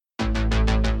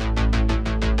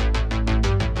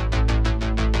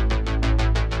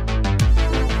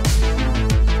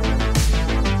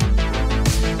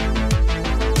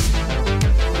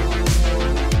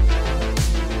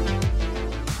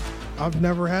I've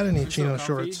never had any They're so chino comfy.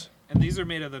 shorts. And these are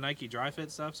made of the Nike Dry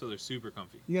Fit stuff, so they're super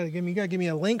comfy. You gotta give me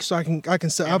a link so I can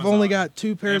say I've Amazon. only got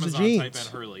 2 pairs Amazon of jeans. Type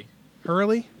in Hurley.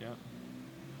 Hurley? Yeah.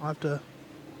 I'll have to.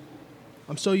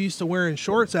 I'm so used to wearing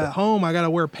shorts at home. I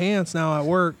gotta wear pants now at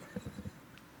work.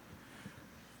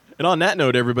 And on that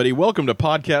note, everybody, welcome to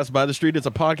Podcast by the Street. It's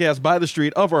a podcast by the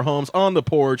street of our homes on the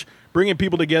porch, bringing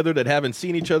people together that haven't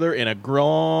seen each other in a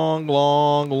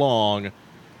long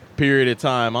period of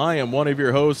time. I am one of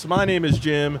your hosts. My name is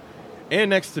Jim,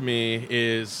 and next to me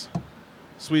is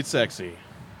Sweet Sexy,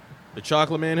 the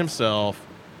chocolate man himself,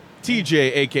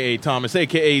 TJ, a.k.a. Thomas,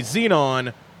 a.k.a.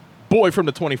 Xenon, boy from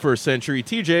the 21st century.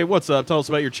 TJ, what's up? Tell us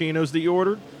about your chinos that you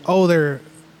ordered. Oh, they're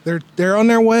on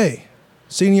their way.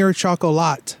 Senior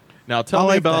Chocolat. Now tell me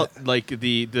like about that. like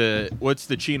the what's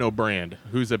the chino brand?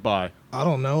 Who's it by? I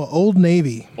don't know. Old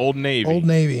Navy. Old Navy. Old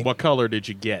Navy. What color did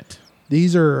you get?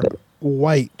 These are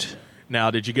white.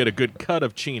 Now, did you get a good cut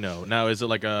of chino? Now, is it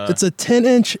like a... It's a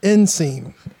 10-inch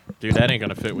inseam. Dude, that ain't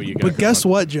going to fit what you got. But guess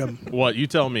what, Jim? What? You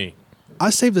tell me. I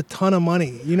saved a ton of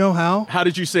money. You know how? How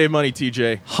did you save money,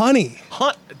 TJ? Honey.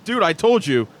 Dude, I told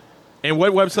you. And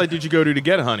what website did you go to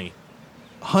get honey?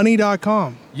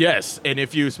 Honey.com. Yes, and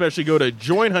if you especially go to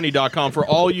joinhoney.com for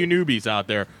all you newbies out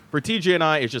there. For TJ and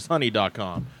I, it's just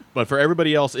honey.com. But for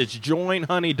everybody else, it's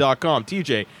joinhoney.com.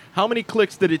 TJ, how many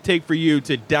clicks did it take for you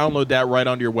to download that right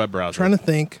onto your web browser? Trying to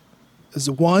think. Is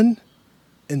 1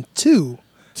 and 2.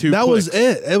 That clicks. was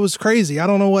it. It was crazy. I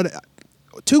don't know what.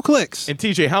 2 clicks. And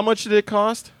TJ, how much did it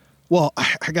cost? Well,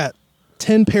 I got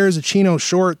 10 pairs of chino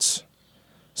shorts,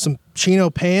 some chino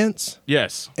pants,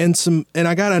 Yes. and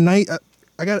I got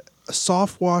a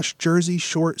soft wash jersey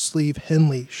short sleeve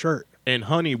Henley shirt. And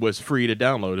Honey was free to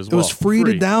download as It well. was free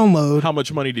to download. How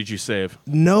much money did you save?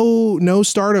 No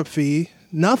startup fee,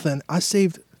 nothing. I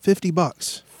saved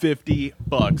 $50.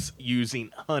 $50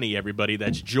 using Honey, everybody.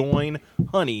 That's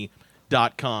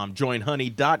joinhoney.com.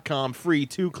 Joinhoney.com. Free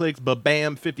 2 clicks,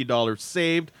 ba-bam, $50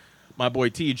 saved. My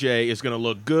boy TJ is going to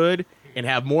look good and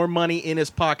have more money in his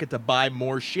pocket to buy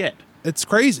more shit. It's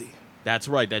crazy. That's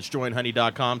right. That's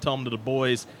joinhoney.com. Tell them to the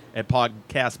boys at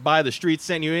Podcast by the Street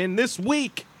sent you in. This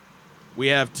week, we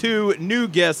have 2 new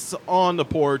guests on the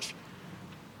porch.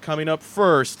 Coming up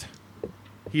first,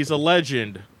 he's a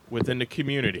legend within the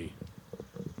community.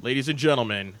 Ladies and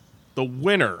gentlemen, the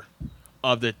winner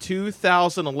of the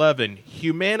 2011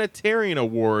 Humanitarian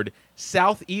Award,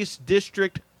 Southeast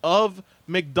District of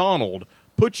McDonald.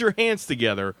 Put your hands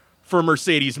together for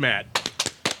Mercedes Matt.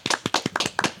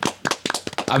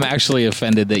 I'm actually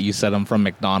offended that you said I'm from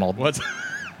McDonald. What's...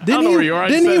 Didn't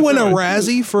he win a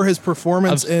Razzie for his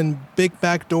performance in Big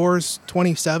Back Doors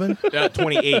 27?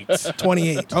 28.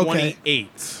 28. Okay.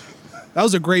 28. That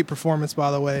was a great performance, by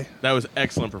the way. That was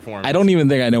excellent performance. I don't even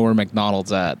think I know where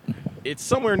McDonald's at. It's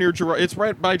somewhere near Girard. It's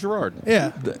right by Girard.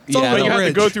 Yeah. It's on yeah, But the you have to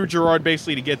bridge. go through Girard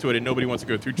basically to get to it, and nobody wants to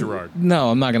go through Girard. No,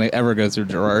 I'm not going to ever go through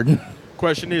Girard.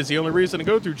 Question is, the only reason to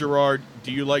go through Girard,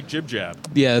 do you like Jib Jab?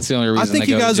 Yeah, that's the only reason I think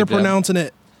go you guys to are Jib Jab. pronouncing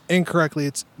it incorrectly.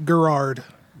 It's Gerard.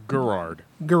 Girard.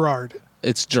 Gerard.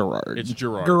 It's Girard. It's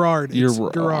Girard. Gerard. You're It's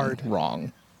wrong. Gerard.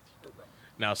 Wrong.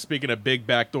 Now, speaking of Big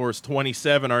Back Doors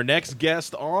 27, our next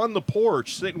guest on the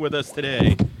porch sitting with us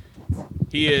today,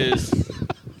 he is...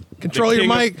 Control your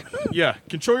mic.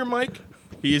 Control your mic.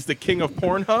 He is the king of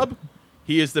Pornhub.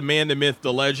 He is the man, the myth,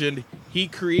 the legend. He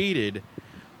created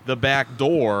the back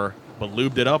door, but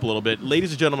lubed it up a little bit. Ladies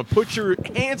and gentlemen, put your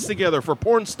hands together for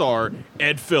porn star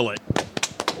Ed Fillett.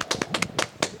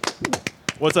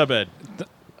 What's up, Ed?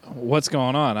 What's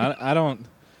going on? I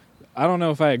don't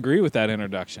know if I agree with that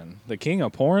introduction. The king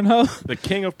of Pornhub? The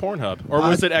king of Pornhub. Or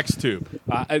was it XTube?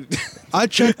 I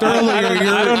checked earlier.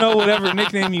 I don't know whatever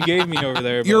nickname you gave me over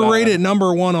there. But, You're rated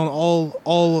number 1 on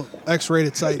all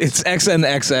X-rated sites. It's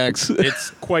XNXX.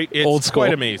 It's Old school.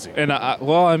 quite amazing. And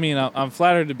I'm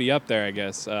flattered to be up there, I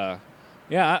guess. I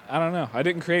don't know. I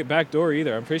didn't create Backdoor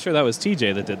either. I'm pretty sure that was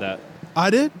TJ that did that. I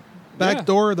did?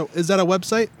 Backdoor? Is that a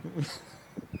website?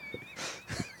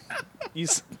 You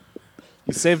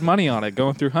saved money on it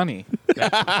going through Honey.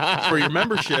 For your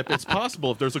membership, it's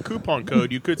possible. If there's a coupon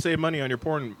code, you could save money on your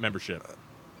porn membership.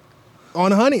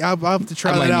 On Honey? I'll have to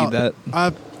try I might that out. need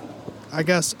that. I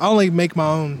guess I only make my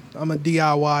own. I'm a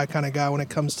DIY kind of guy when it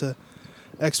comes to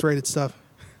X-rated stuff.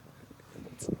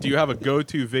 Do you have a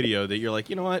go-to video that you're like,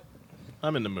 you know what?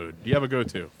 I'm in the mood. Do you have a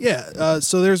go-to? Yeah.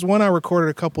 So there's one I recorded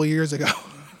a couple years ago.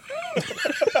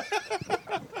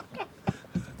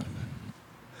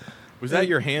 Was that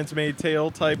your Handmaid's Tale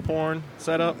type porn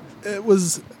setup? It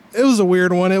was a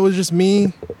weird one. It was just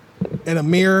me in a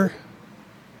mirror,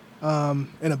 in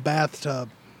a bathtub.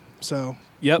 So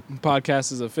Yep,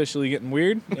 podcast is officially getting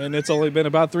weird, and it's only been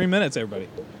about 3 minutes, everybody.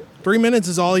 3 minutes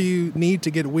is all you need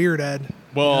to get weird, Ed.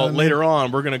 Well, You know what I mean? later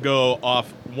on, we're going to go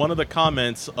off one of the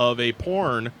comments of a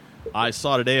porn I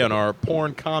saw today on our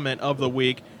porn comment of the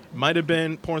week. Might have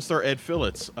been porn star Ed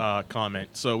Phillips'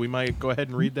 comment, so we might go ahead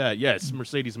and read that. Yes,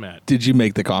 Mercedes Matt. Did you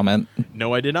make the comment?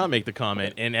 No, I did not make the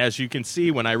comment. And as you can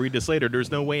see when I read this later,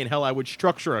 there's no way in hell I would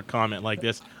structure a comment like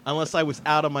this unless I was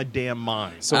out of my damn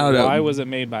mind. So I don't know. why was it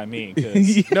made by me?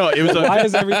 'Cause No, it was why a,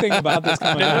 is everything about this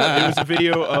coming out? it was a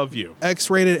video of you.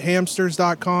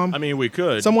 XratedHamsters.com. I mean, we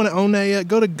could. Someone own that yet?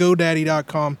 Go to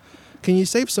GoDaddy.com. Can you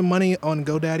save some money on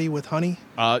GoDaddy with Honey?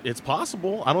 It's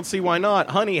possible. I don't see why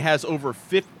not. Honey has over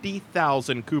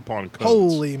 50,000 coupon codes.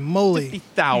 Holy moly.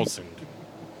 50,000.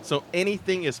 So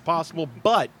anything is possible,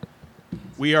 but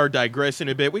we are digressing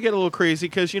a bit. We get a little crazy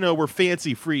because, we're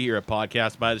fancy free here at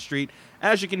Podcast by the Street.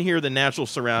 As you can hear, the natural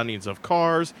surroundings of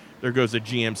cars. There goes a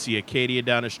GMC Acadia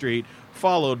down the street,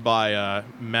 followed by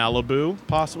Malibu,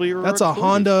 possibly. Or That's a Accord.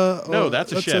 Honda. No,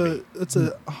 that's a Chevy. That's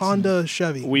a Honda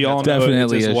Chevy. We all know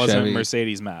Definitely it just a wasn't Chevy.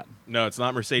 Mercedes Matt. No, it's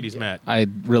not Mercedes Matt. I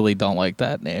really don't like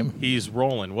that name. He's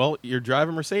rolling. Well, you're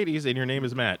driving Mercedes and your name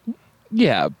is Matt.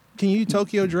 Yeah, Can you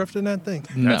Tokyo drift in that thing?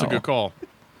 That's no. a good call.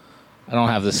 I don't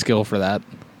have the skill for that.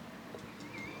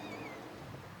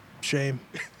 Shame.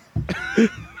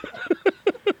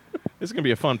 This is going to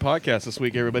be a fun podcast this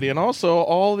week, everybody. And also,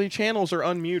 all the channels are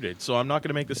unmuted, so I'm not going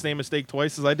to make the same mistake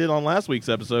twice as I did on last week's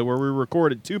episode where we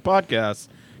recorded 2 podcasts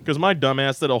because my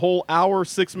dumbass did a whole hour,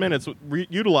 6 minutes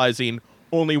utilizing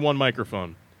only one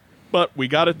microphone. But we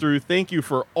got it through. Thank you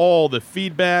for all the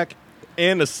feedback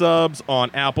and the subs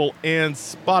on Apple and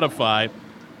Spotify.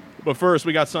 But first,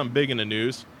 we got something big in the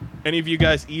news. Any of you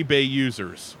guys eBay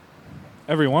users?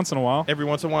 Every once in a while. Every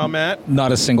once in a while, Matt?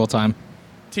 Not a single time.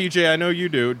 TJ, I know you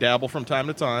do. Dabble from time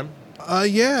to time.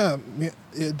 Yeah.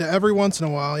 Every once in a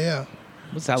while, yeah.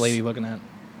 What's that lady looking at?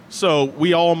 So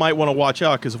we all might want to watch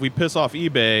out because if we piss off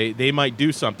eBay, they might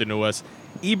do something to us.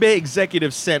 eBay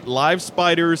executives sent live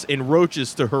spiders and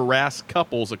roaches to harass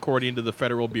couples, according to the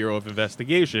Federal Bureau of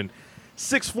Investigation.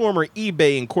 6 former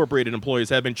eBay Incorporated employees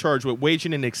have been charged with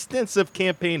waging an extensive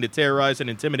campaign to terrorize and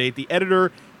intimidate the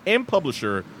editor and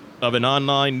publisher of an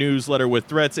online newsletter with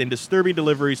threats and disturbing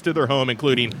deliveries to their home,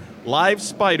 including live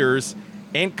spiders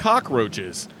and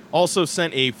cockroaches. Also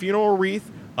sent a funeral wreath,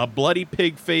 a bloody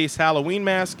pig face Halloween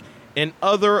mask, and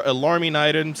other alarming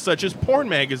items such as porn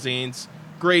magazines.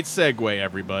 Great segue,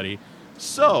 everybody.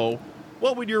 So,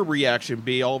 what would your reaction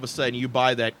be? All of a sudden, you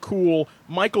buy that cool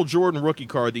Michael Jordan rookie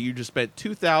card that you just spent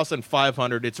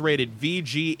 $2,500. It's rated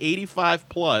VG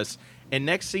 85+, and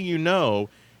next thing you know,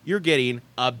 you're getting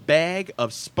a bag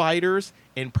of spiders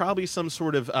and probably some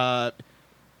sort of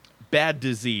bad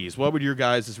disease. What would your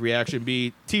guys' reaction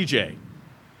be? TJ.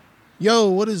 Yo,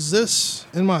 what is this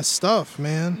in my stuff,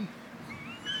 man?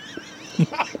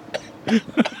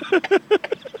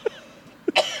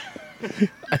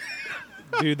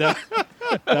 Dude, that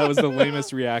was the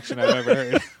lamest reaction I've ever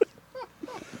heard.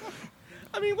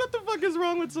 I mean, what the fuck is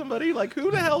wrong with somebody? Like,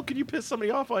 who the hell could you piss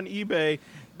somebody off on eBay?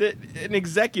 That an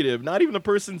executive, not even the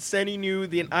person sending you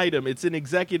the item, it's an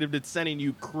executive that's sending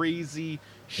you crazy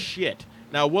shit.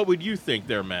 Now, what would you think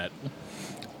there, Matt?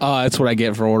 That's what I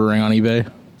get for ordering on eBay.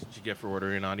 What you get for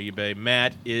ordering on eBay?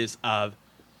 Matt is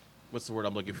what's the word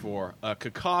I'm looking for? A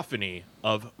cacophony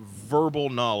of verbal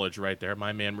knowledge right there.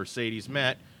 My man, Mercedes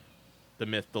Matt, the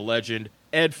myth, the legend,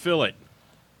 Ed Phillett.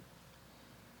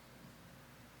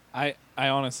 I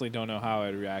honestly don't know how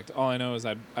I'd react. All I know is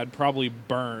I'd probably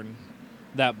burn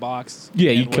that box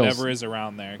Yeah, and you'd kill whatever is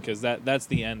around there because that's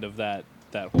the end of that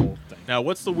whole thing. Now,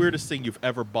 what's the weirdest thing you've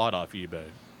ever bought off eBay?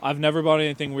 I've never bought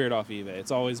anything weird off eBay.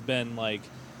 It's always been like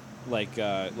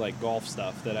golf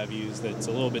stuff that I've used that's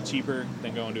a little bit cheaper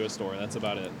than going to a store. That's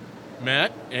about it.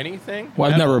 Matt, anything?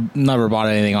 Well, I've never bought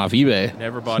anything off eBay.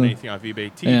 Never bought anything off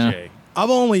eBay. TJ, I've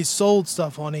only sold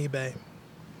stuff on eBay.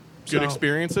 good So,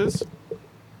 experiences?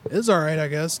 It's all right, I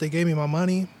guess. They gave me my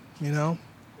money, you know.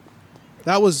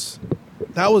 That was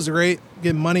great,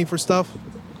 getting money for stuff.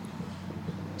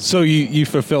 So you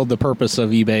fulfilled the purpose of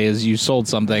eBay is you sold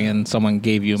something and someone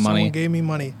gave you money. Someone gave me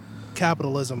money.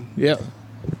 Capitalism. Yeah.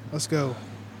 Let's go.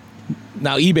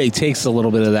 Now eBay takes a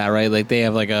little bit of that, right? Like they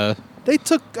have like a I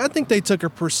think they took a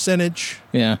percentage.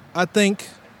 yeah. I think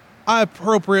I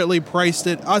appropriately priced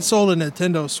it. I sold a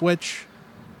Nintendo Switch.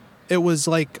 It was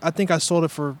like, I think I sold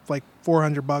it for like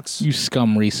 $400. You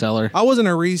scum reseller. I wasn't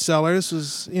a reseller. This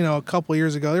was, a couple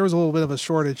years ago. There was a little bit of a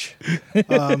shortage.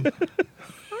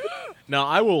 Now,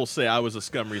 I will say I was a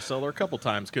scum reseller a couple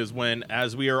times because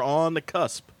as we are on the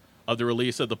cusp of the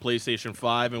release of the PlayStation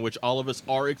 5, in which all of us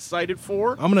are excited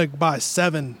for, I'm going to buy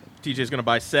 7. TJ's going to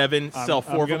buy 7, sell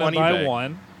 4 of them on I'm gonna eBay. buy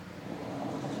one.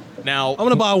 Now, I'm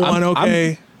gonna buy one.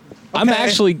 Okay. I'm Okay.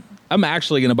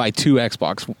 actually gonna buy 2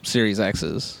 Xbox Series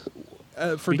X's.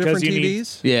 For Because different you need-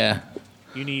 TVs. Yeah.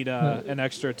 You need an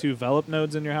extra 2 Velop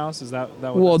nodes in your house. Is that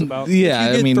what Well, that's about? yeah. If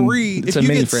you get I mean, three, it's if a you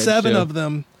mini get fridge, 7 too. of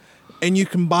them, and you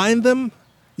combine them,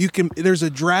 you can. There's a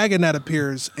dragon that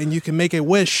appears, and you can make a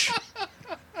wish.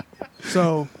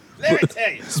 So, let me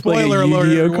tell you. like spoiler a alert.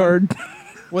 Yu-Gi-Oh everyone. card,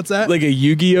 What's that? like a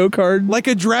Yu-Gi-Oh card. Like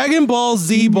a Dragon Ball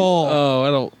Z ball. Oh, I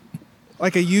don't.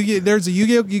 Like a Yu-Gi. There's a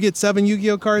Yu-Gi-Oh. You get 7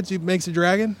 Yu-Gi-Oh cards. It makes a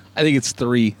dragon. I think it's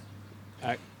 3.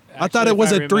 I thought it Actually, was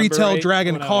if a I remember three-tailed right,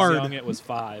 dragon when I card. was young, it was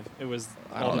 5. It was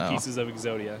all don't the know. pieces of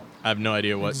Exodia. I have no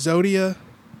idea what. Zodia.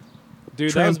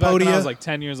 Dude, that was back when I Trampodia. was like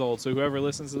 10 years old. So whoever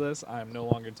listens to this, I am no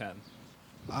longer 10.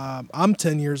 I'm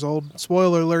 10 years old.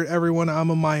 Spoiler alert, everyone. I'm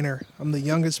a minor. I'm the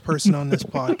youngest person on this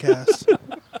podcast.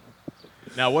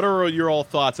 Now, what are your all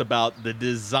thoughts about the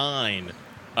design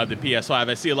of the PS5?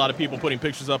 I see a lot of people putting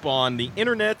pictures up on the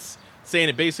internets saying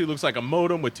it basically looks like a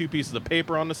modem with 2 pieces of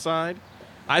paper on the side.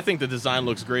 I think the design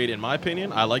looks great, in my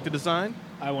opinion. I like the design.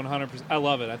 I 100%. I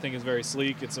love it. I think it's very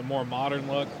sleek. It's a more modern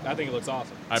look. I think it looks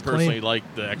awesome. I It's personally clean.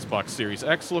 like the Xbox Series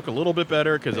X look a little bit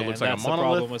better because it And looks like a that's the problem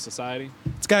monolith. with society.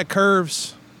 It's got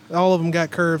curves. All of them got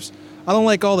curves. I don't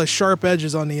like all the sharp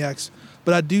edges on the X,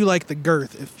 but I do like the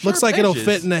girth. It looks Sharp like it'll edges?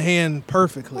 fit in the hand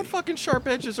perfectly. What fucking sharp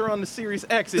edges are on the Series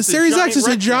X? The It's Series X is a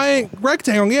rectangle. giant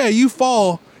rectangle. Yeah, you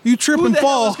fall. You trip Who and the hell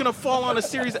fall. is going to fall on a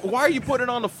Series? Why are you putting it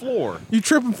on the floor? You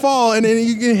trip and fall, and then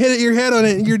you can hit your head on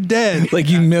it, and you're dead. Like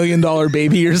you $1 million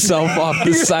baby yourself off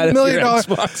the side of your $1 million.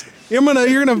 Xbox.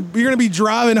 You're gonna be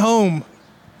driving home.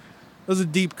 That was a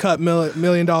deep cut $1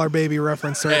 million baby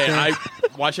reference right Hey, there. I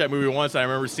watched that movie once. I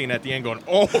remember seeing at the end going,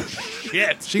 "Oh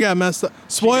shit!" She got messed up.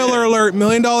 Spoiler alert! $1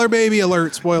 million baby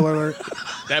alert! Spoiler alert!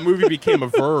 That movie became a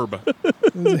verb.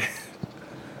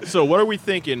 So, what are we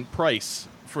thinking price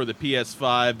for the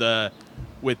PS5?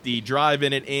 With the drive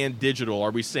in it and digital,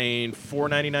 are we saying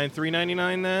 $499,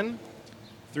 $399 then?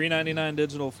 $399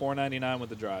 digital, $499 with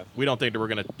the drive. We don't think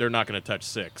that they're not gonna touch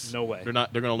 6. No way. They're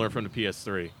not. They're gonna learn from the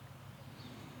PS3.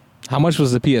 How much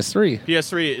was the PS3?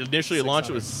 PS3 initially it launched,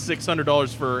 it was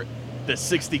 $600 for the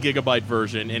 60 gigabyte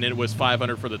version, and it was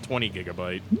 $500 for the 20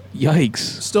 gigabyte. Yikes.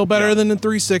 Still better Yeah. than the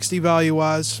 360 value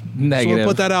wise. Negative. So we'll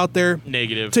put that out there.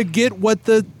 Negative. To get what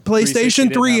the 360 PlayStation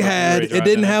didn't 3 have a had, Blu-ray it drive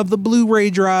didn't in it. have the Blu-ray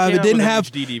drive. Yeah, It didn't with a have.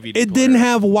 HD DVD It didn't player.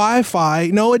 have Wi-Fi.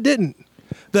 No, it didn't.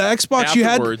 The Xbox you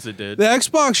had. Afterwards, it did. The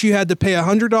Xbox you had to pay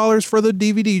 $100 for the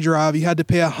DVD drive. You had to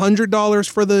pay $100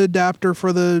 for the adapter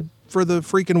for the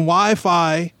freaking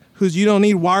Wi-Fi. Because you don't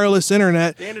need wireless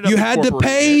internet. They ended up You had to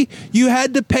pay. incorporating You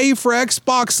had to pay for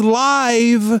Xbox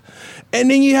Live, and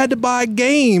then you had to buy a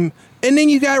game, and then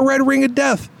you got Red Ring of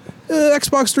Death.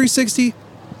 Xbox 360,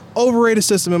 overrated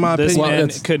system in my This opinion. man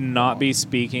that's- could not be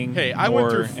speaking Hey, I went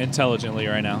more through- intelligently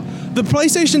right now. The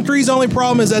PlayStation 3's only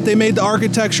problem is that they made the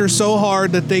architecture so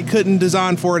hard that they couldn't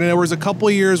design for it, and there was a couple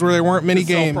of years where there weren't many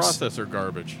Cell games. processor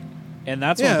garbage. And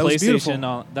that's Yeah, it when was beautiful.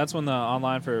 PlayStation. That's when the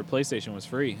online for PlayStation was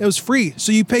free. It was free,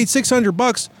 so you paid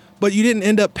 $600, but you didn't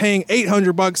end up paying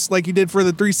 $800 like you did for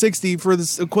the 360 for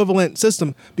this equivalent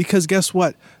system. Because guess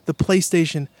what? The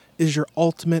PlayStation is your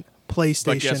ultimate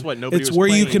PlayStation. guess what? Nobody it's was where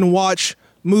you playing. can watch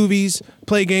movies,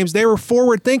 play games. They were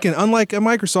forward thinking, unlike a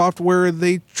Microsoft where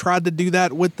they tried to do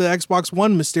that with the Xbox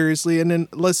One mysteriously, and then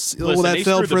Listen, that they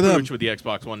failed screwed for the them. pooch with the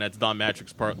Xbox One. That's Don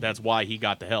Matrix part. That's why he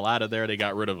got the hell out of there. They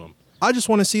got rid of him. I just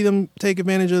want to see them take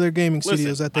advantage of their gaming studios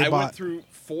Listen, that they I bought. went through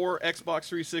 4 Xbox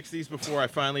 360s before I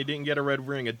finally didn't get a Red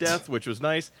Ring of Death, which was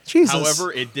nice. Jesus.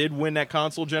 However, it did win that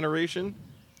console generation.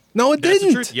 No, it That's the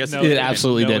didn't. truth. Yes, No, it It did.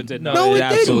 absolutely No, did. it did not. No, it it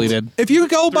absolutely didn't. did. If you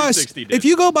go by 360 did. if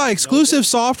you go by exclusive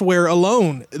software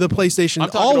alone, the PlayStation I'm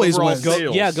talking always overall wins. sales.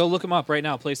 Go, yeah, go look them up right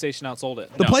now. PlayStation outsold it.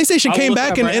 The No. PlayStation I'll came look it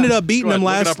back up and right ended now. up beating Go them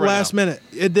ahead, look it last up right last now. minute.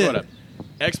 It Go did. ahead.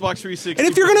 Xbox 360. And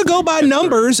if you're gonna go by PS3.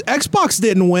 numbers, Xbox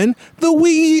didn't win. The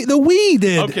Wii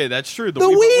did. Okay, that's true. The but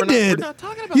Wii we're did. We're not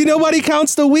talking about You that. nobody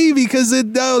counts the Wii because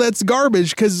that's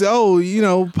garbage. Because I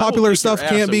will popular kick stuff your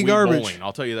ass can't at be Wii garbage. Bowling.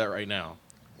 I'll tell you that right now.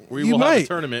 We You will have a might.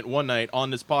 tournament one night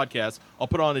on this podcast. I'll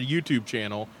put on a YouTube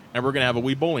channel, and we're gonna have a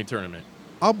Wii bowling tournament.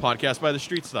 I'll Podcast by the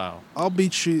street style. I'll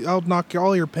beat you. I'll knock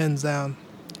all your pins down.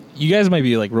 You guys might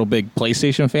be like real big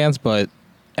PlayStation fans, but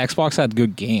Xbox had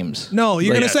good games. No,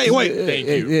 you're Like, gonna say wait. Thank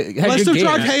you. it had Let's good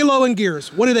subtract games. Halo and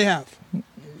Gears. What do they have?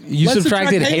 You Let's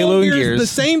subtracted subtract Halo and Gears. The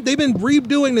same. They've been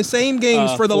redoing the same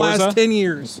games for the Forza? last 10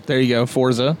 years. There you go,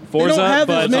 Forza. Forza, have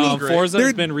as but many- Forza They're-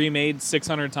 has been remade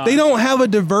 600 times. They don't have a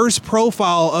diverse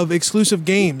profile of exclusive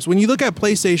games. When you look at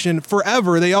PlayStation,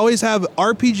 forever they always have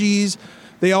RPGs,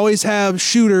 they always have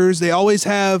shooters, they always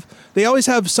have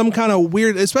some kind of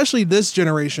weird. Especially this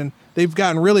generation, they've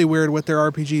gotten really weird with their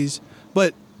RPGs.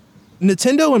 But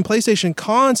Nintendo and PlayStation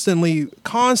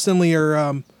constantly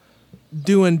are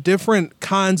doing different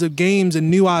kinds of games and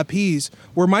new IPs.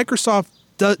 Where Microsoft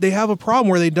they have a problem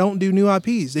where they don't do new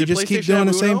IPs. They Did just keep PlayStation doing have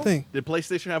the same Uno? thing. Did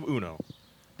PlayStation have Uno?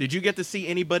 Did you get to see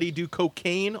anybody do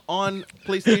cocaine on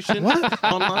PlayStation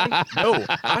online? No.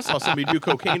 I saw somebody do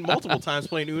cocaine multiple times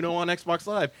playing Uno on Xbox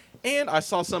Live. And I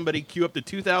saw somebody queue up the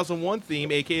 2001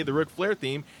 theme, a.k.a. the Ric Flair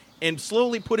theme, and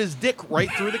slowly put his dick right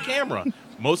through the camera.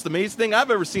 Most amazing thing I've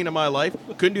ever seen in my life.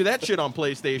 Couldn't do that shit on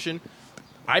PlayStation.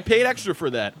 I paid extra for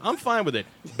that. I'm fine with it.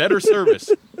 Better service.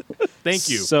 Thank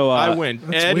you. So, I win.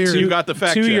 Ed, weird. you got the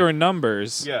fact To check. your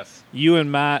numbers, Yes. you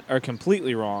and Matt are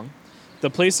completely wrong. The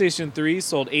PlayStation 3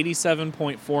 sold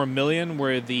 87.4 million,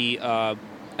 where the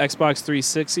Xbox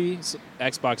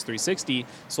 360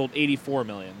 sold 84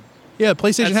 million. Yeah,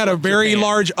 PlayStation That's had a like very Japan.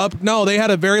 large No, they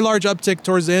had a very large uptick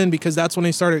towards the end because that's when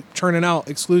they started churning out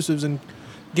exclusives and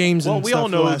games Well, and we stuff all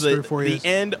for the know last 3 or that 4 the years.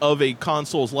 end of a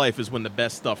console's life is when the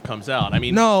best stuff comes out. I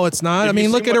mean, No, it's not. Have I you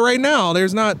mean, look seen at it what- right now.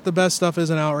 There's not the best stuff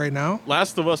isn't out right now.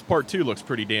 Last of Us Part 2 looks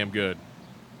pretty damn good.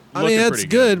 I mean, Looking that's pretty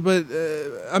good, but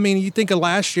I mean, you think of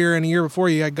last year and the year before,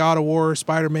 you had God of War,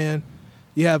 Spider-Man,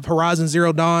 you have Horizon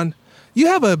Zero Dawn. You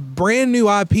have a brand new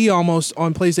IP almost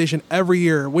on PlayStation every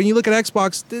year. When you look at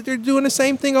Xbox, they're doing the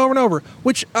same thing over and over,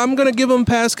 which I'm going to give them a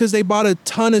pass because they bought a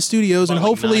ton of studios and Bought like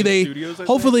hopefully 9 they studios, I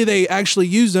hopefully they actually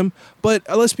use them. But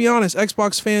let's be honest,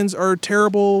 Xbox fans are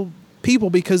terrible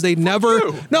people because they never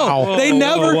you. they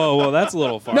never Whoa, that's a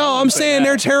little far. no, I'm saying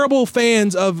they're that. terrible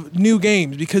fans of new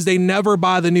games because they never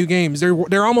buy the new games.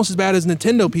 They're almost as bad as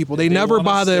Nintendo people. They never wanna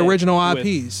buy the stick original with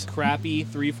IPs. Crappy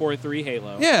 343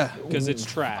 Halo. Yeah. because it's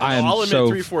trash. I am I'll admit so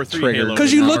 343 triggered. Halo Because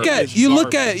is you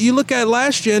garbage. look at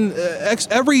last gen,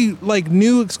 every like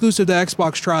new exclusive that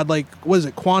Xbox tried, like what is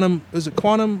it, Quantum? Is it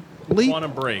Quantum Leap?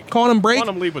 Quantum Break. Quantum Break.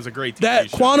 Quantum Leap was a great TV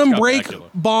That show. Quantum Scott Break Bakula.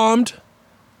 bombed.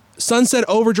 Sunset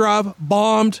Overdrive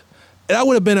bombed. That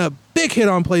would have been a big hit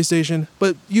on PlayStation,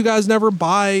 but you guys never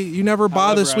buy. You never buy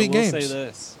However, the sweet I will games. say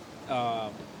this: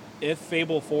 if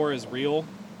Fable 4 is real,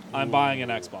 I'm buying an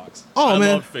Xbox. Oh I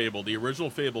man, love Fable. The original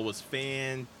Fable was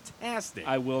fantastic.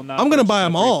 I will not. I'm gonna purchase buy a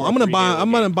them all. I'm 343 Halo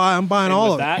game. I'm buying And all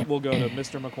with of them. that, we'll go to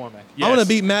Mr. McCormick. Yes. I'm gonna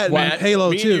beat Matt in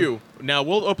Halo me too. And you. Now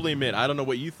we'll openly admit I don't know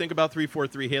what you think about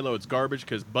 343 Halo. It's garbage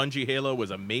because Bungie Halo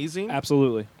was amazing.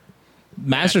 Absolutely.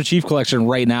 Master Chief Collection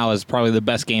right now is probably the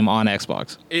best game on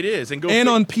Xbox. It is, and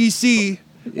On PC,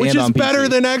 which And is on better PC.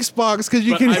 than Xbox because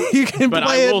you But can I- you can but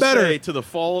play I will it better. say, to the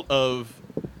fault of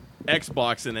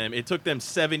Xbox and them, it took them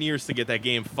 7 years to get that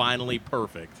game finally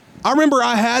perfect. I remember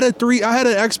I had an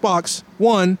Xbox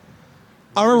One.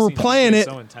 I Never remember seen playing something it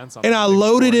so intense on and I something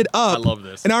loaded before. it up. I love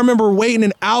this. And I remember waiting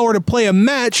an hour to play a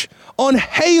match on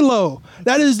Halo.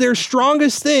 That is their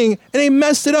strongest thing, and they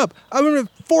messed it up. I remember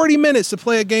 40 minutes to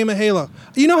play a game of Halo.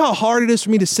 You know how hard it is for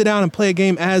me to sit down and play a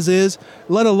game as is,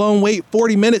 let alone wait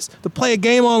 40 minutes to play a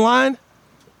game online?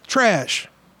 Trash.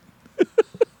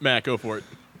 Matt, go for it.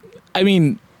 I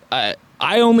mean, I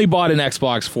only bought an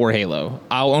Xbox for Halo.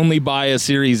 I'll only buy a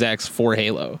Series X for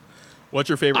Halo. What's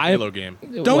your favorite Halo game?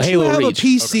 Don't Halo you have Reach. a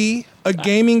PC, a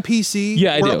gaming PC,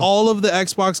 Yeah, I where do. all of the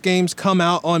Xbox games come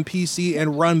out on PC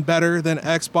and run better than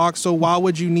Xbox? So why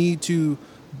would you need to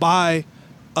buy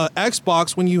a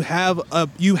Xbox when you have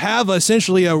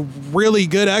essentially a really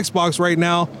good Xbox right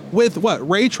now with what,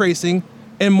 ray tracing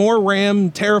and more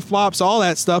RAM, teraflops, all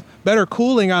that stuff, better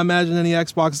cooling, I imagine, than the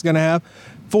Xbox is going to have.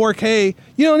 4K,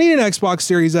 you don't need an Xbox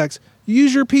Series X.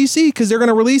 Use your PC because they're going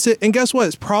to release it, and guess what?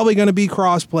 It's probably going to be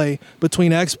crossplay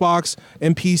between Xbox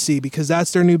and PC because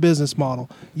that's their new business model.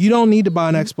 You don't need to buy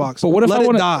an Xbox. But what if Let I it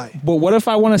want die? to? But what if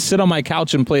I want to sit on my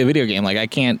couch and play a video game? Like I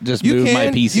can't just You move can. my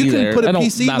PC you can there. put a I don't-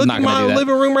 PC. I'm Look not at gonna my do that.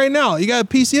 living room right now. You got a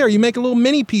PC there. You make a little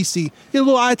mini PC. Get a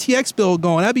little ITX build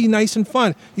going. That'd be nice and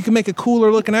fun. You can make a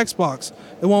cooler looking Xbox.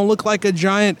 It won't look like a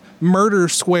giant murder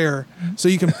square, so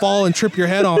you can fall and trip your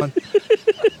head on.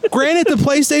 Granted, the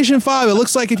PlayStation 5, it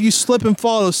looks like if you slip and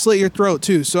fall, it'll slit your throat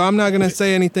too. So I'm not gonna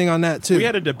say anything on that too. We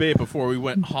had a debate before we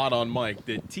went hot on mic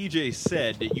that TJ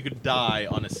said that you could die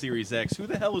on a Series X. Who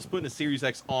the hell is putting a Series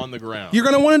X on the ground? You're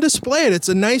gonna want to display it. It's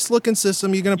a nice looking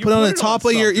system. You're gonna You put it on put the it top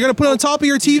on of your. something. You're gonna put it on top of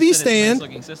your TV stand.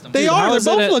 They Dude, are. how They is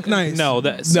both it look nice. No,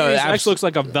 the Series X abs- looks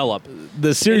like a Velop.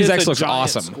 The Series It is X a looks giant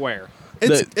awesome. Square.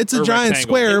 It's a or giant rectangle. It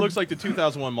square. looks like the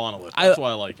 2001 monolith. That's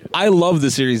why I like it. I love the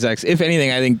Series X. If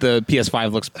anything, I think the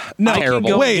PS5 looks No, terrible.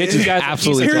 Go Wait, get you guys a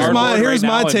absolutely piece of Here's cardboard my right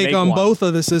now and take make on one. both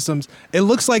of the systems. It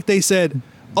looks like they said,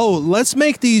 "Oh, let's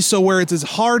make these so where it's as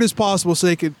hard as possible, so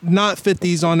they could not fit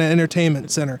these on the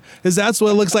entertainment center." Because that's what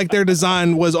it looks like their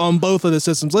design was on both of the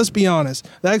systems. Let's be honest.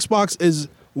 The Xbox is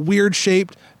weird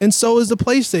shaped, and so is the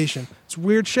PlayStation. It's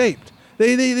weird shaped.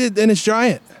 They and it's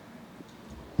giant.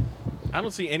 I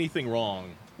don't see anything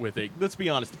wrong with it. Let's be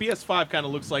honest. The PS5 kind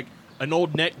of looks like an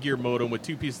old Netgear modem with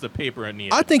 2 pieces of paper in the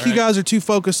end. I think you guys are too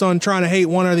focused on trying to hate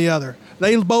one or the other.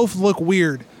 They both look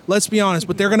weird. Let's be honest,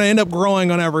 but they're going to end up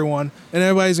growing on everyone, and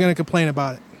everybody's going to complain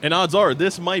about it. And odds are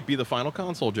this might be the final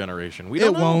console generation. We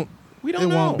don't It know. won't. We don't It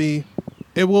know. won't be.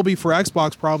 It will be for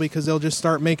Xbox probably because they'll just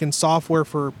start making software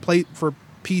for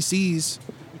PCs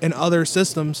and other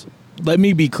systems. Let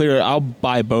me be clear. I'll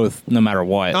buy both no matter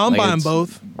what. I'm Like, buying it's-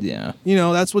 both. Yeah. You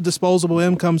know, that's what disposable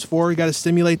income's for. You got to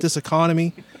stimulate this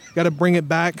economy. You got to bring it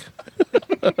back.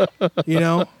 You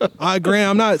know, I agree.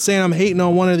 I'm not saying I'm hating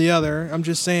on one or the other. I'm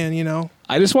just saying, you know,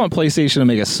 I just want PlayStation to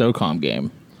make a SOCOM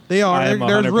game. they are. I am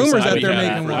There's 100% rumors that I'd be they're happy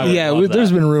making for one. that. Yeah, love there's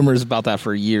that. been rumors about that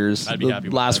for years. I'd be The happy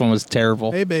with last that. one was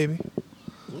terrible. Hey, baby,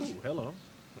 Ooh, hello.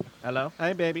 Hello.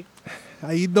 Hey, baby.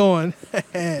 how you doing?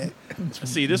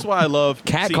 See, this is why I love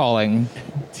Catcalling.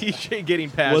 TJ getting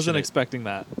passionate. Wasn't expecting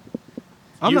that.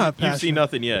 I'm not You've seen passionate.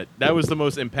 nothing yet. That was the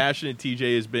most impassionate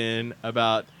TJ has been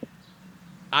about.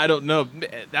 I don't know.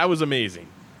 That was amazing.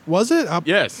 Was it?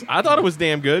 Yes, I thought it was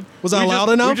damn good. Was I We loud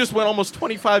just, enough? We just went almost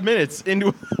 25 minutes into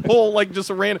a whole just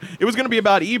a random. It was going to be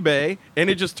about eBay, and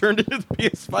it just turned into the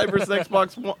PS5 versus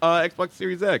Xbox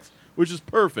Series X, which is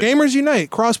perfect. Gamers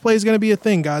Unite. Crossplay is going to be a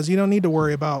thing, guys. You don't need to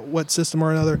worry about what system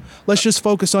or another. Let's just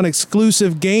focus on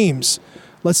exclusive games.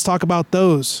 Let's talk about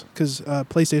those because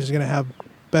PlayStation is going to have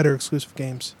better exclusive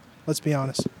games. Let's be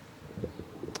honest.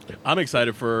 I'm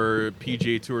excited for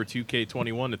PGA Tour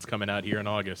 2K21 that's coming out here in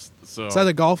August. So Is that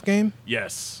a golf game?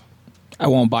 yes, I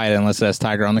won't buy it unless it has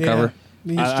Tiger on the cover.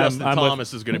 Yeah. Justin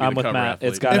Thomas is gonna be I'm the with cover Matt. athlete.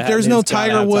 It's gotta If there's have- no it's gotta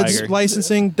Tiger have Woods Tiger.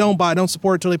 licensing, don't buy. Don't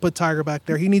support it till they put Tiger back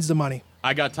there. He needs the money.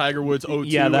 I got Tiger Woods 02.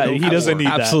 Yeah, that- and he doesn't 04. need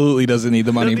that. Absolutely doesn't need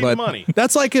the money, Doesn't need but the money.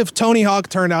 That's like if Tony Hawk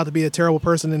turned out to be a terrible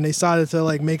person and they decided to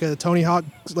like make a Tony Hawk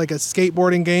like a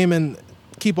skateboarding game and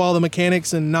keep all the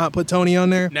mechanics and not put Tony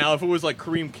on there. Now, if it was like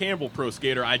Kareem Campbell Pro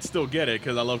Skater, I'd still get it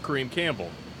because I love Kareem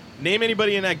Campbell. Name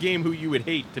anybody in that game who you would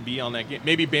hate to be on that game.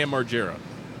 Maybe Bam Margera.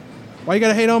 Why you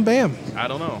gotta hate on Bam? I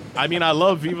don't know. I mean, I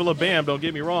love Viva La Bam, don't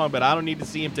get me wrong, but I don't need to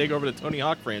see him take over the Tony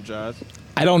Hawk franchise.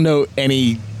 I don't know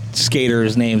any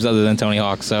skaters' names other than Tony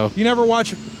Hawk. So You never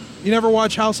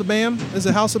watch House of Bam? Is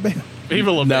it House of Bam? Viva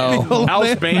La No. Bam.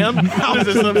 House Bam? Is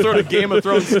this some sort of Game of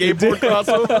Thrones skateboard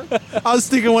crossover? I was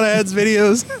thinking one of Ed's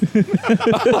videos.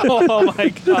 Oh my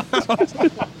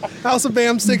god! House of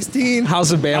Bam 16.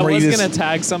 House of I Bam, where was you gonna just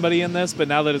tag somebody in this, but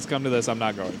now that it's come to this, I'm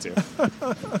not going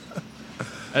to.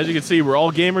 As you can see, we're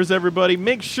all gamers, everybody.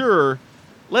 Make sure,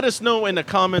 let us know in the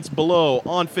comments below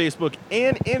on Facebook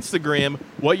and Instagram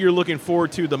what you're looking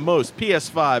forward to the most.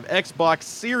 PS5, Xbox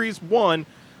Series 1.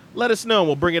 Let us know.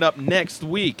 We'll bring it up next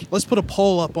week. Let's put a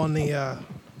poll up on the.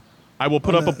 I will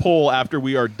put up a poll after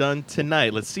we are done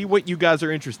tonight. Let's see what you guys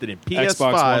are interested in.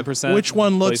 Xbox PS5 1%. Which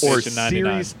one looks- or PlayStation 99.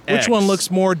 Series Which X. one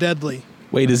looks more deadly?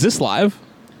 wait. Is this live?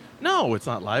 No, it's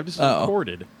not live. This is Oh.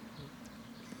 recorded.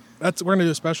 We're gonna do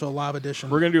a special live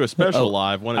edition. We're going to do a special Oh.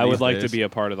 live one of I these would like days. to be a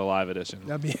part of the live edition.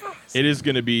 That'd be. It is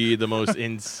going to be the most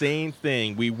insane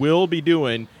thing. We will be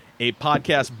doing a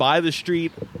podcast by the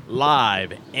street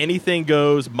live. Anything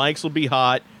goes. Mics will be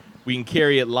hot. We can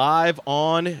carry it live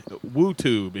on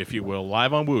WooTube, if you will.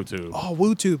 Live on WooTube. Oh,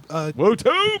 WooTube.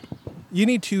 WooTube! You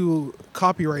need to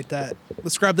copyright that.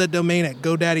 Let's grab that domain at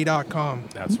GoDaddy.com.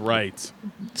 That's right.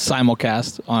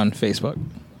 Simulcast on Facebook.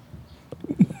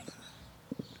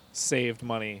 Saved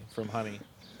money from Honey.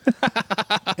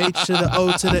 H to the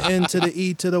O to the N to the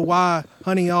E to the Y.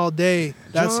 Honey all day.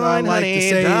 That's what I like to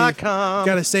say. JoinHoney.com.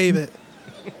 Gotta save it.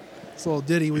 It's a little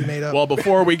ditty we made up. Well,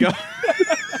 before we go,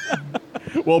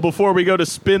 to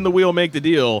spin the wheel, make the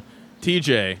deal,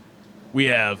 TJ, we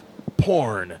have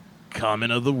porn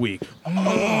comment of the week.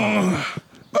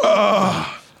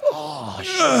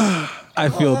 I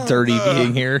feel dirty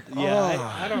being here. Yeah,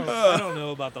 I don't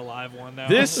know about the live one now.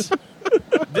 This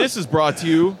is brought to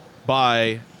you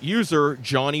by user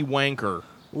Johnny Wanker.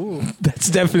 That's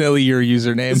definitely your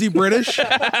username. Is he British?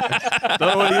 Don't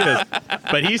know what he is.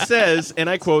 But he says, and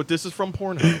I quote, this is from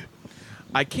Pornhub.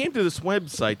 I came to this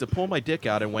website to pull my dick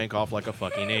out and wank off like a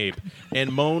fucking ape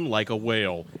and moan like a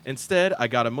whale. Instead, I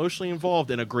got emotionally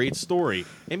involved in a great story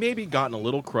and maybe gotten a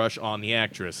little crush on the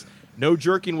actress. No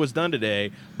jerking was done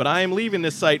today, but I am leaving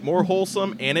this site more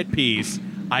wholesome and at peace.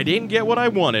 I didn't get what I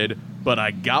wanted, but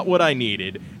I got what I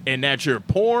needed. And that's your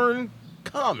porn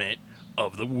comment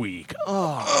of the week.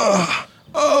 I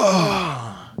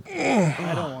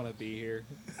don't want to be here.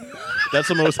 That's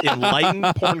the most enlightened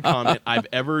porn comment I've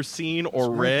ever seen or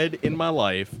read in my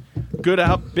life.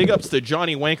 Big ups to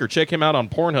Johnny Wanker. Check him out on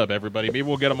Pornhub, everybody. Maybe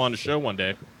we'll get him on the show one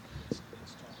day.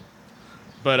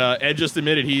 But Ed just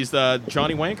admitted he's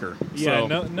Johnny Wanker. Yeah,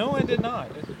 So no, I did not.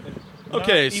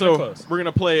 Okay, even so close. we're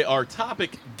gonna play our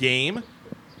topic game,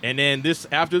 and then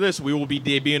after this we will be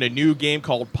debuting a new game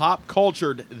called Pop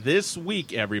Cultured this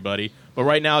week, everybody. But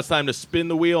right now it's time to spin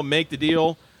the wheel, make the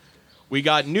deal. We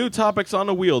got new topics on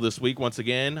the wheel this week. Once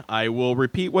again, I will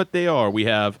repeat what they are. We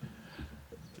have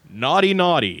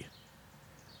Naughty,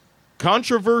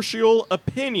 Controversial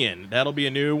Opinion. That'll be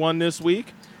a new one this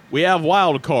week. We have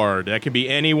Wild Card. That can be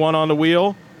anyone on the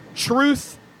wheel.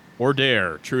 Truth or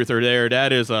Dare. Truth or Dare.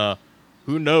 That is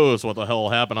who knows what the hell will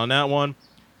happen on that one.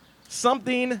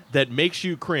 Something that makes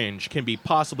you cringe can be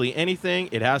possibly anything.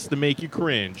 It has to make you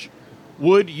cringe.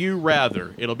 Would you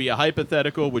rather? It'll be a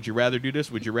hypothetical. Would you rather do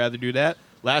this? Would you rather do that?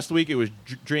 Last week it was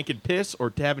drinking piss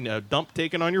or having a dump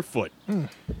taken on your foot.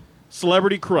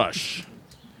 Celebrity crush.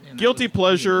 Guilty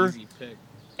pleasure.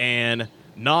 And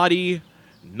naughty.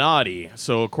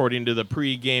 So according to the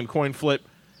pre-game coin flip,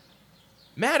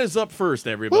 Matt is up first,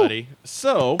 everybody. Woo.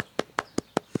 So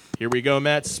here we go,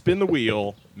 Matt. Spin the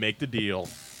wheel. Make the deal.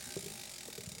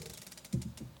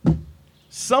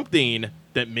 Something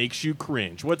that makes you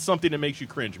cringe. What's something that makes you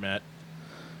cringe, Matt?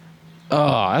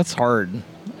 Oh, that's hard.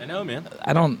 I know, man.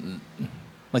 I don't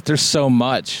like. There's so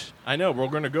much. I know. We're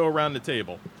going to go around the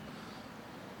table.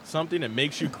 Something that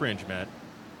makes you cringe, Matt.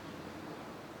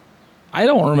 I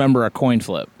don't remember a coin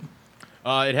flip.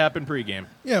 It happened pregame.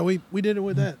 Yeah, we did it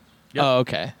with that. Yep. Oh,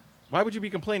 okay. Why would you be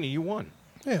complaining? You won.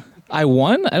 Yeah. I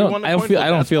won. I won the coin flip. I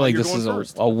don't That's feel why like you're this going is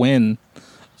first. a win.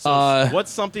 So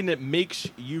what's something that makes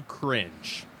you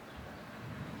cringe?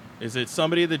 Is it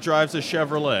somebody that drives a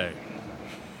Chevrolet?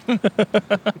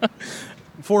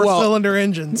 Four-cylinder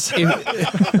engines.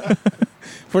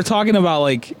 If we're talking about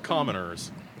like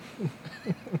Commoners.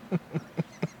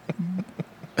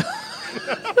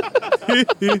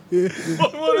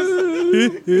 What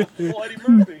is Bloody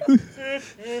Murphy.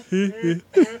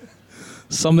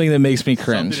 something that makes me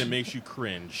cringe. Something that makes you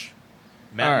cringe.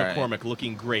 All Matt right. McCormick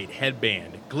looking great.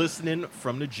 Headband. Glistening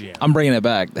from the gym. I'm bringing it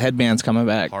back. The headband's coming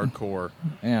back. Hardcore.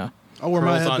 Yeah. I'll wear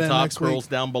my Curls on headband top, next curls week.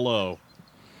 down below.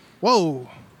 Whoa.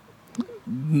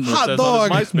 It Hot says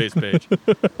dog. on his MySpace page.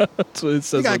 That's what it You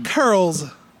says. got curls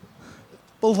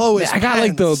below his I got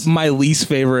like pants. my least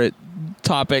favorite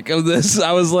topic of this.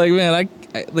 I was like, man,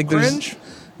 I like there's Cringe?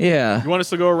 yeah. You want us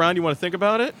to go around? You want to think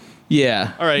about it?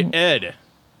 Yeah. All right, Ed.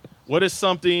 What is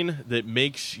something that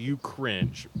makes you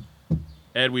cringe?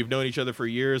 Ed, we've known each other for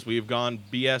years. We've gone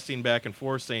BSing back and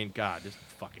forth saying, God, this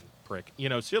fucking prick. You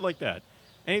know, shit like that.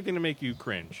 Anything to make you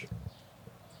cringe.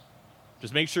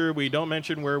 Just make sure we don't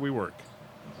mention where we work.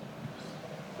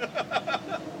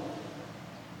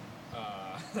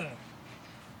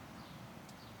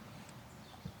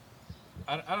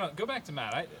 I don't go back to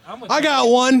Matt. I'm with I you. got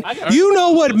one. I got- You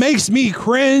know what makes me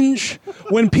cringe?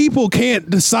 When people can't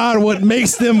decide what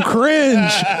makes them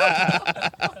cringe.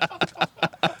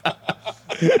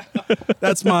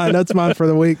 That's mine. That's mine for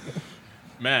the week.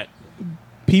 Matt.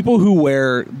 People who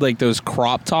wear like those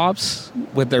crop tops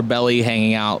with their belly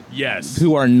hanging out, Yes.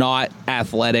 who are not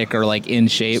athletic or like in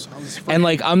shape. And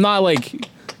like I'm not like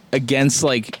against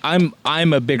like I'm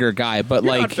a bigger guy, but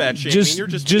You're like not fat shaming. just You're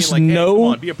just just being like, hey, come know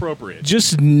on, be appropriate.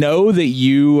 just know that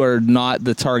you are not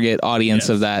the target audience Yes.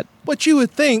 of that But you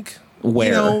would think, wear,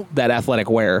 you know, that athletic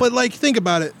wear. but like think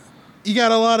about it. You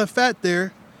got a lot of fat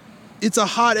there. It's a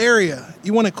hot area.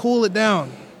 You want to cool it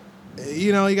down.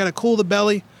 You know, you got to cool the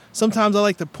belly. Sometimes I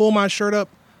like to pull my shirt up,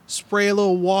 spray a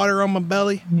little water on my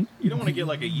belly. You don't want to get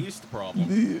like a yeast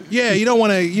problem. Yeah, you don't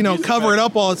want to, you know, Yeast cover it infection.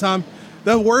 up all the time.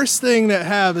 The worst thing to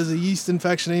have is a yeast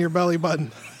infection in your belly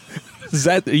button. Is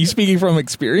that are you speaking from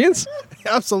experience?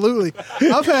 Absolutely.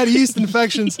 I've had yeast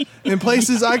infections in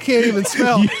places I can't even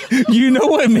smell. You know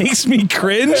what makes me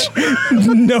cringe?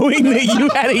 Knowing that you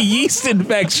had a yeast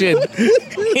infection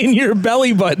in your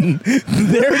belly button.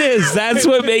 There it is. That's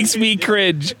what makes me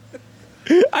cringe.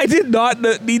 I did not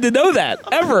need to know that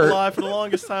ever. Lie. For the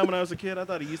longest time when I was a kid, I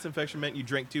thought a yeast infection meant you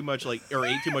drank too much, like, or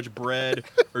ate too much bread,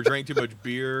 or drank too much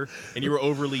beer, and you were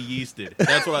overly yeasted.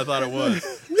 That's what I thought it was.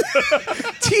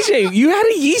 TJ, you had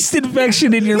a yeast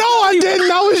infection in your No, I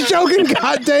didn't. I was joking.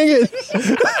 God dang it.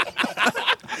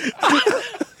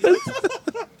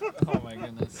 Oh my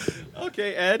goodness.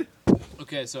 Okay, Ed.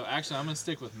 Okay, so actually, I'm gonna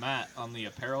stick with Matt on the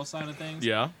apparel side of things.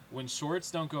 Yeah. When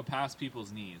shorts don't go past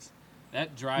people's knees,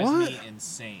 that drives What? me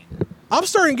insane. I'm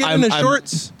starting getting into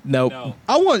shorts. Nope. No.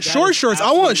 I want That short is shorts. I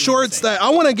want absolutely shorts insane. that I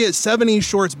want to get 70s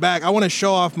shorts back. I want to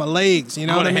show off my legs. You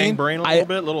know You what want I to hang mean? brain a little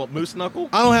bit, little moose knuckle?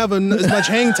 I don't have as much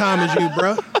hang time as you,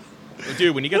 bro.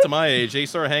 Dude, when you get to my age, they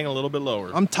start hanging a little bit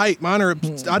lower. I'm tight. Mine are. They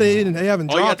haven't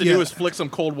All you have dropped to yet. do is flick some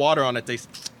cold water on it. They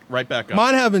right back up.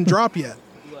 Mine haven't dropped yet.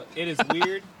 It is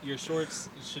weird. Your shorts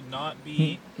should not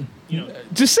be,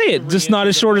 Just say it. Just not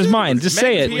as short as mine. Just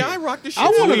say it. P.I. rocked the shit. I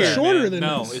want out them of that. shorter man. than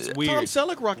No, this. it's weird. Tom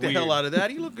Selleck rocked the Weird. hell out of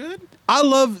that. He looked good. I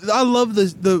love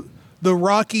the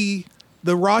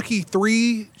Rocky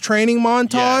 3 training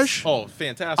montage. Yes. Oh,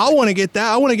 fantastic. I want to get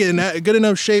that. I want to get in that good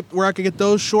enough shape where I could get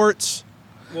those shorts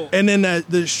Well, and then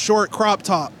the short crop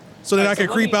top, so that All I right, could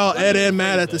so creep out let Ed me and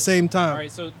Matt rephrase at the this. same time. All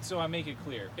right, so I make it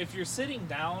clear. If you're sitting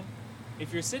down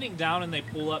and they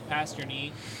pull up past your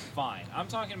knee, fine. I'm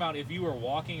talking about if you were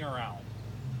walking around.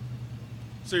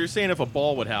 So you're saying if a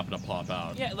ball would happen to pop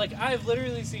out? Yeah, like I've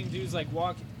literally seen dudes like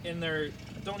walk in their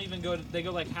they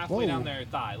go like halfway Whoa. down their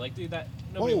thigh. Like dude, that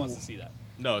nobody Whoa. wants to see that.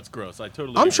 No, it's gross. I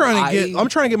totally. I'm agree.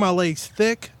 trying to get my legs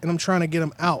thick, and I'm trying to get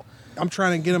them out. I'm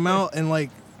trying to get them out, and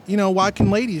why can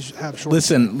ladies have shorts?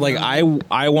 Listen, like I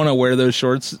want to wear those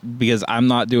shorts because I'm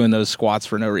not doing those squats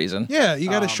for no reason. Yeah, you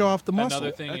got to show off the muscle.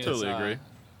 Another thing I is totally agree.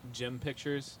 Gym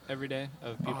pictures every day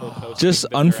of people posting. Just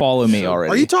that they're unfollow me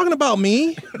already. Are you talking about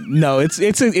me? No, it's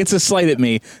a slight at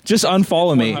me. Just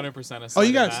unfollow me. 100% Oh,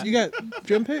 you got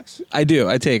gym pics? I do.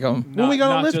 I take them. When we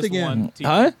gonna lift again?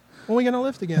 Huh? When we gonna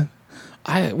lift again?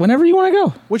 Whenever you want to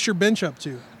go. What's your bench up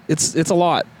to? It's a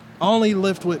lot. I only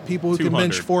lift with people who can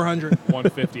bench 400.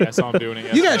 150. I saw him doing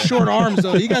it. You got yesterday. short arms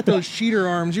though. You got those cheater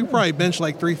arms. You probably bench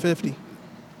like 350. You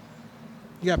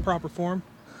got proper form.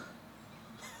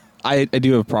 I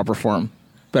do have proper form.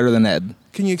 Better than Ed.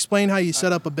 Can you explain how you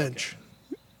set up a bench?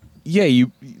 Yeah,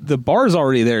 the bar's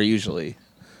already there usually,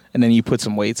 and then you put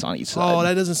some weights on each side. Oh,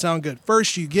 that doesn't sound good.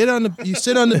 First, you sit on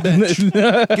the bench, get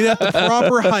at the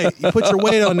proper height. You put your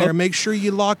weight on there. Make sure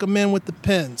you lock them in with the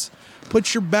pins.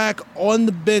 Put your back on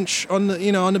the bench, on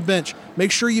the bench.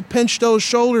 Make sure you pinch those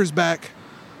shoulders back.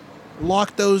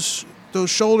 Lock those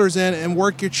shoulders in and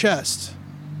work your chest.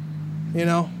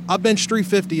 I benched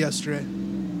 350 yesterday.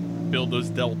 Build those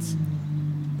delts.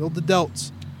 Build the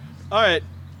delts. All right,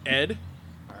 Ed,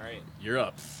 All right. you're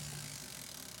up.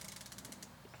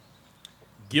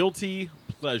 Guilty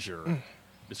pleasure.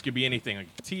 This could be anything, like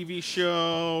a TV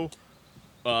show,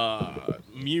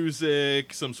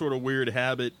 music, some sort of weird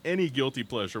habit, any guilty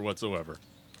pleasure whatsoever.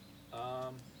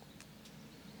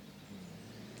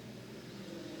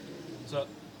 So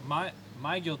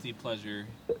my guilty pleasure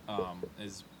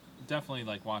is definitely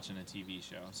like watching a TV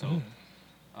show. So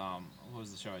what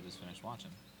was the show I just finished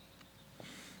watching?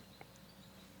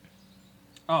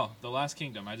 Oh, The Last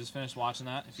Kingdom. I just finished watching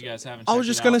that. If you guys haven't, I was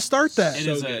just gonna start that.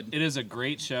 It is a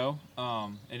great show.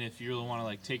 And if you really want to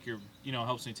like take your,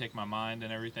 helps me take my mind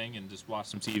and everything, and just watch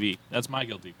some TV. That's my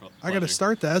guilty pleasure. I got to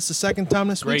start that. That's the second time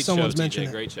this Great week someone's show, mentioned TJ,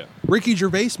 it. Great show. Ricky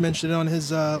Gervais mentioned it on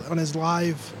his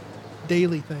live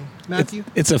daily thing. Matthew?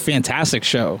 It's a fantastic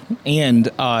show, and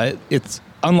it's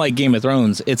unlike Game of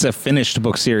Thrones. It's a finished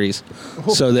book series,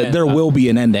 so that there will be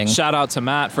an ending. Shout out to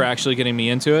Matt for actually getting me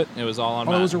into it. It was all on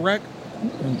Oh, Matt. it was a wreck?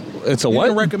 It's a You what?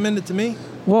 didn't recommend it to me?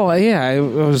 Well, yeah, I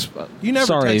was. You never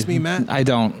sorry. text me, Matt. I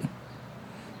don't.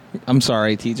 I'm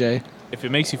sorry, TJ. If it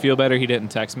makes you feel better, he didn't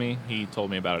text me. He told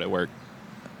me about it at work.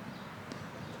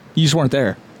 You just weren't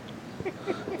there.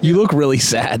 You look really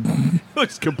sad.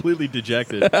 Looks completely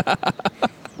dejected.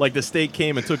 Like the state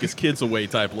came and took his kids away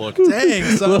type look. Dang,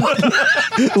 son.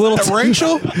 Little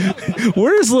Rachel?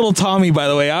 Where's little Tommy, by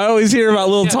the way? I always hear about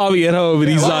little Tommy at home,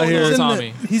 and he's not He's here. in,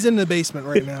 Tommy. he's in the basement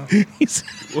right now.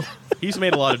 He's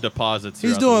made a lot of deposits.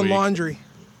 He's throughout the doing week. laundry.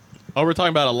 Oh, we're talking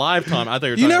about a live Tommy. I thought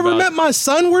you were You talking never about, met my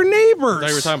son? We're I neighbors. thought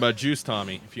you were talking about Juice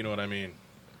Tommy, if you know what I mean.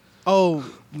 Oh,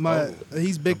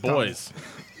 he's big Boys.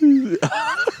 Tommy.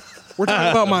 We're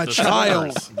talking about my The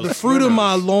child. swimmers. The The fruit of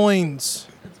my swimmers. loins.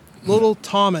 Little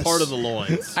Thomas. Part of the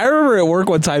loins. I remember at work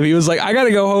one time, he was like, I got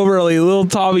to go home early. Little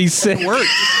Tommy's sick. It worked.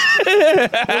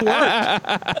 It worked.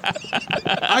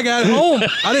 I got home.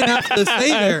 I didn't have to stay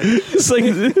there. It's like,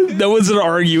 no one's going to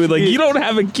argue with, like, you don't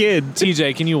have a kid.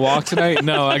 TJ, can you walk tonight?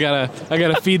 No, I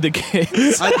gotta feed the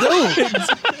kids. I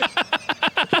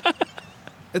do.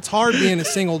 It's hard being a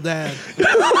single dad.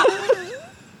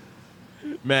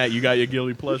 Matt, you got your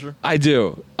guilty pleasure? I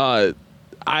do.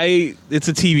 It's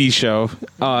a TV show.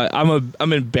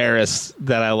 I'm embarrassed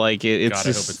that I like it. It's God,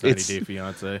 just, I hope it's 90 Day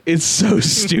Fiance. It's so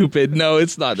stupid. No,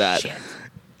 it's not that.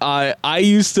 I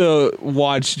used to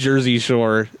watch Jersey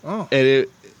Shore, Oh. and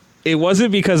it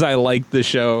wasn't because I liked the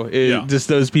show. Yeah. Just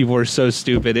those people were so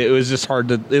stupid. It was just hard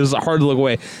to look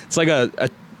away. It's like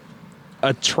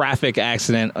a traffic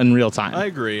accident in real time. I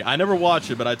agree. I never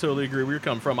watched it, but I totally agree where you're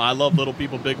coming from. I love Little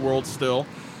People, Big World still.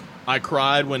 I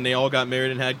cried when they all got married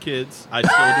and had kids. I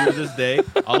still do to this day.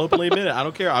 I'll openly admit it. I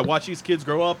don't care. I watch these kids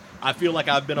grow up. I feel like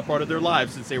I've been a part of their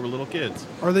lives since they were little kids.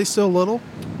 Are they still little?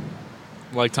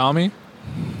 Like Tommy?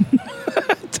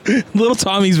 Little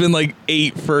Tommy's been like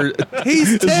 8 for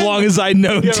He's as 10. long as I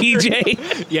know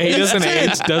TJ. Yeah, he doesn't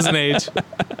age. Doesn't age.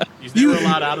 He's never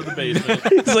allowed out of the basement.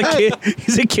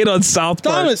 He's a kid on South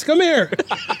Park. Thomas, come here.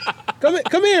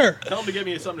 Come here. Tell him to give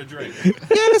me something to drink.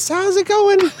 Yes, how's it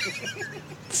going?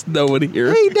 It's nobody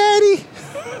here. Hey, Daddy.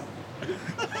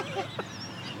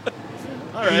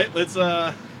 All right, let's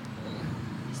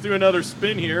do another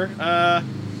spin here.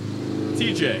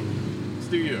 TJ, let's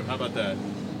do you. How about that?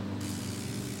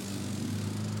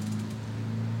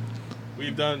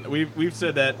 We've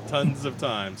said that tons of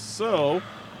times. So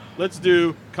let's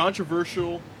do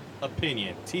controversial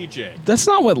opinion. TJ. That's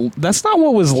not what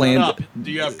was Shut landed. up.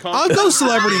 Do you have I'll go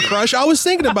celebrity crush. I was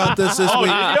thinking about this Oh, week.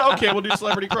 yeah, okay, we'll do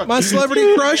celebrity crush. My celebrity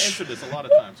You've crush? answered this a lot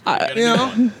of times. We gotta You do know,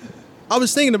 one. I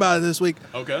was thinking about it this week.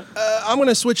 Okay. I'm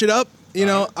gonna switch it up. You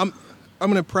know, I'm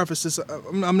gonna preface this.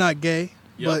 I'm not gay,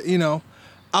 Yep. but you know,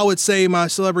 I would say my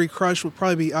celebrity crush would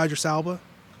probably be Idris Elba.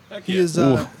 Heck He yeah. is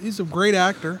he's a great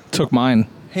actor, Took mine.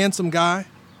 handsome guy.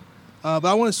 But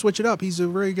I want to switch it up. He's a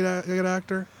very good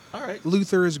actor. All right.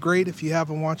 Luther is great if you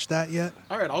haven't watched that yet.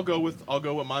 All right. I'll go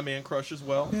with my man crush as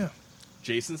well. Yeah.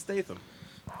 Jason Statham.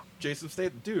 Jason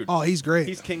Statham, dude. Oh, he's great.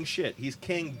 He's king shit. He's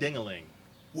king dingaling.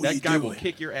 What That you guy will doing?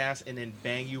 kick your ass and then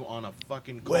bang you on a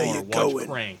fucking car. Where you Watch going?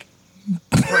 Crank.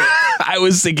 I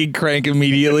was thinking Crank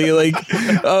immediately. Like,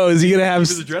 oh, is he gonna have?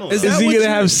 His adrenaline. Is that he what gonna you-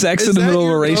 have sex is in the that middle of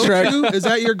a your racetrack? go-to? Is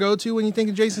that your go-to when you think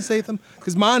of Jason Statham?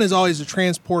 Because mine is always the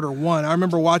Transporter 1. I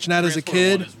remember watching that as a Transporter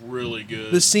kid. One is really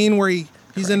good. The scene where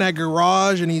he's in that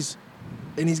garage and he's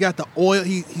got the oil.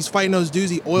 He's fighting those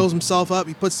dudes. He oils himself up.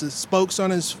 He puts the spokes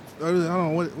on his. I don't know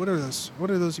what are those.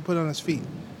 What are those he put on his feet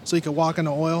so he can walk in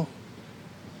the oil?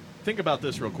 Think about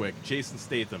this real quick. Jason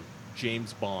Statham,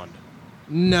 James Bond.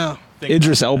 No, Think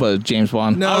Idris about that. Elba, James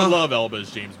Bond. No. I would love Elba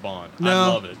as James Bond. I No.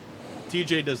 love it.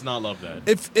 TJ does not love that.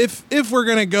 if we're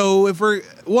gonna go,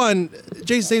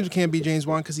 Jason Statham can't be James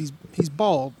Bond because he's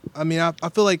bald. I mean, I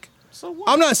feel like. So what?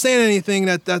 I'm not saying anything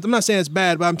that I'm not saying it's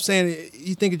bad, but I'm saying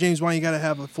you think of James Bond, you got to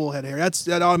have a full head of hair.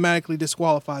 That automatically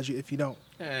disqualifies you if you don't.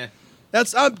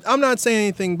 I'm not saying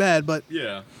anything bad, but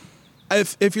Yeah.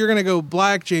 if you're gonna go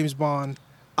black James Bond,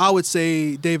 I would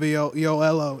say David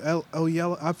Oyelowo.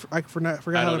 I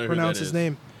forgot I how don't know to who pronounce that his is.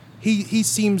 name. He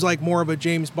seems like more of a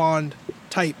James Bond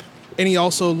type, and he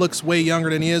also looks way younger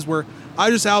than he is. Where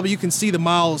Idris Elba, you can see the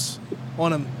miles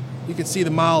on him. You can see the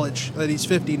mileage that he's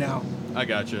 50 now. I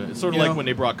gotcha. It's sort of You like know? when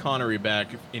they brought Connery back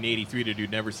in '83 to do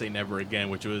Never Say Never Again,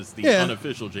 which was the Yeah.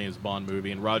 unofficial James Bond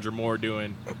movie, and Roger Moore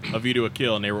doing A View to a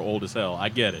Kill, and they were old as hell. I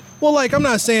get it. Well, like I'm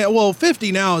not saying. Well,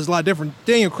 50 now is a lot different.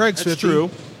 Daniel Craig's That's 50. true.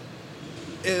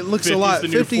 It looks 50's a lot. the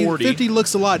new 50 40.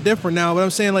 looks a lot different now. But I'm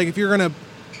saying like if you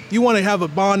want to have a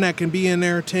Bond that can be in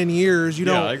there 10 years, you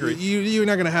Yeah, don't. I agree. You're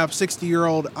not gonna have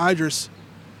 60-year-old Idris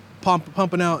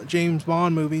pumping out James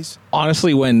Bond movies.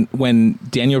 Honestly, when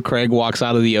Daniel Craig walks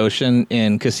out of the ocean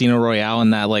in Casino Royale in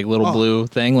that like little Oh. blue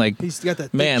thing, like He's got that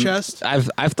thick man, chest.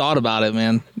 I've thought about it,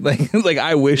 man. Like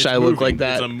I wish I looked like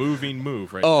that. It's a moving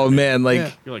move, right? Oh there. man, like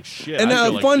Yeah. You're like shit. And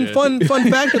I feel like shit. fun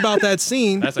fact about that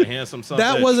scene. That's a handsome son.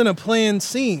 That bitch. wasn't a planned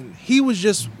scene. He was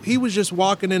just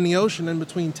walking in the ocean in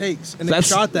between takes, and they That's-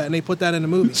 shot that and they put that in the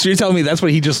movie. so you're telling me that's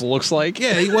what he just looks like?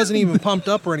 Yeah, he wasn't even pumped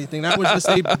up or anything. That was just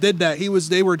they did that.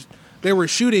 They were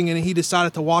shooting and he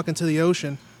decided to walk into the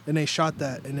ocean and they shot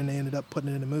that and then they ended up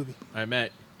putting it in the movie. I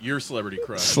met your celebrity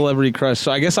crush. Celebrity crush.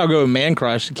 So I guess I'll go with man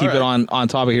crush to keep All it right. on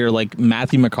topic here. Like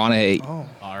Matthew McConaughey, Oh,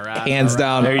 All right. hands all right.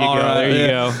 down. There you all go, right, there you yeah.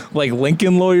 go. Like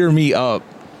Lincoln Lawyer Me Up.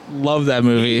 Love that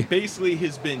movie. Basically,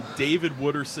 has been David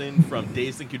Wooderson from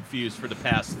Dazed and Confused for the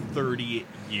past 30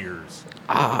 years.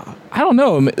 I don't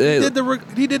know. he did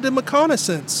the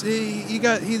reconnaissance. He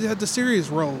had the serious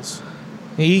roles.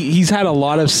 He's had a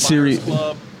lot of Fires serious.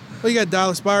 Club. Well, you got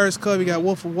Dallas Buyers Club. You got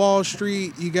Wolf of Wall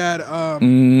Street. You got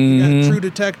True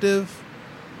Detective.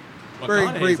 Very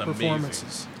McConaughey's great amazing.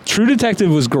 performances. True Detective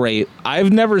was great.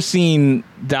 I've never seen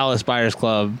Dallas Buyers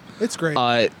Club. It's great.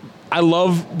 I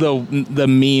love the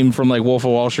meme from like Wolf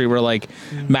of Wall Street where like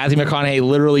Matthew McConaughey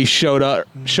literally showed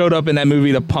up in that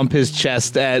movie to pump his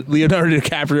chest at Leonardo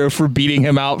DiCaprio for beating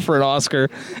him out for an Oscar.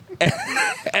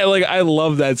 And like I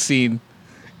love that scene.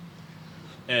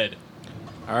 Ed.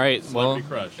 All right. Well, Celebrity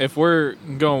crush. if we're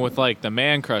going with like the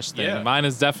man crush thing, Yeah. mine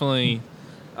is definitely.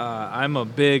 I'm a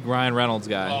big Ryan Reynolds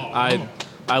guy. Oh.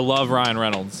 I love Ryan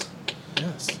Reynolds.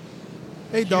 yes.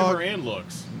 Hey, Humor dog. and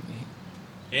looks.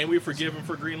 And we forgive him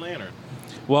for Green Lantern.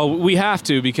 Well, we have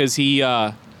to because he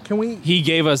Can we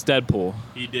gave us Deadpool.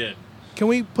 He did.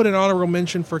 put an honorable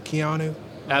mention for Keanu?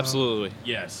 Absolutely.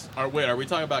 Yes. Are we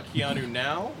talking about Keanu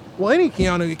now? Well, any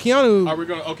Keanu. Are we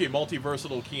going? Okay,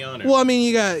 multiversatile Keanu. Well, I mean,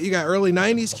 you got early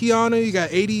 '90s Keanu, you got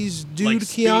 '80s dude like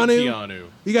Speed Keanu,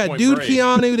 you got Point dude Break.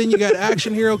 Keanu, then you got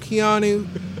action hero Keanu,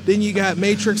 then you got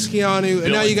Matrix Keanu, and Bill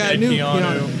now you and got Ted new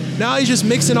Keanu. Now he's just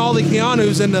mixing all the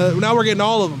Keanus, and now we're getting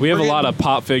all of them. We have We're a lot getting- of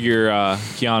pop figure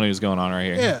Keanu's going on right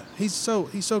here. Yeah, he's so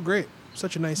great,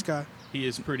 such a nice guy. He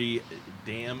is pretty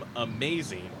damn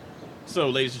amazing. So,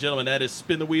 ladies and gentlemen, that is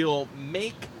Spin the Wheel,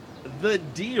 Make the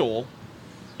Deal.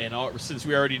 And since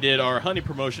we already did our honey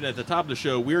promotion at the top of the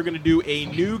show, we're going to do a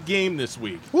new game this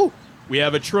week. Woo! We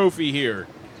have a trophy here.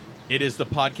 It is the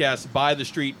podcast By the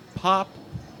Street Pop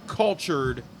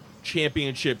Cultured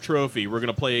Championship Trophy. We're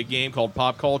going to play a game called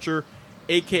Pop Culture,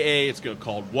 a.k.a. it's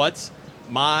called What's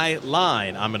My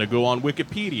Line? I'm going to go on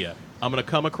Wikipedia. I'm going to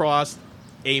come across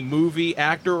a movie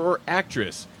actor or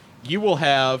actress. You will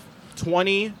have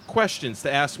 20 questions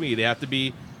to ask me. They have to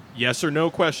be yes or no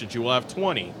questions. You will have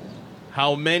 20.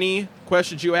 How many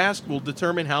questions you ask will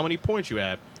determine how many points you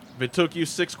have. If it took you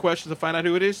 6 questions to find out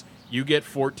who it is, you get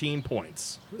 14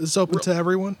 points. It's open to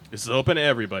everyone. This is open to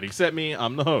everybody except me.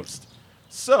 I'm the host.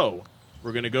 So,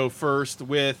 we're going to go first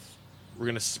with, we're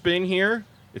going to spin here.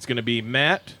 It's going to be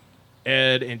Matt,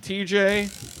 Ed, and TJ.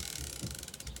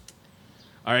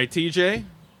 All right, TJ,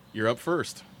 you're up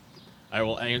first. I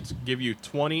will give you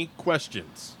 20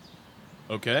 questions.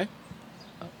 Okay?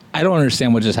 I don't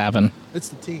understand what just happened. It's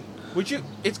the team. Would you?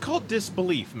 It's called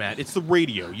disbelief, Matt. It's the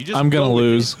radio. You just I'm going to go with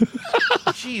lose.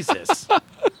 it. Jesus.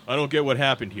 I don't get what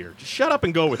happened here. Just shut up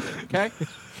and go with it, okay?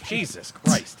 Jesus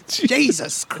Christ.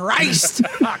 Jesus Christ!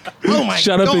 Oh my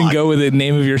Shut God! up and go with the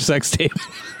name of your sex tape.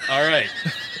 All right.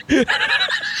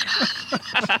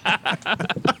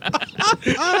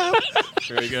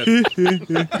 Very good.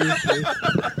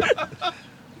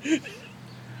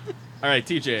 All right,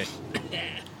 TJ.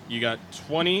 You got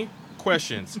 20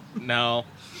 questions. Now,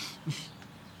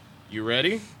 you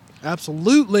ready?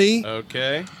 Absolutely.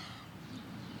 Okay.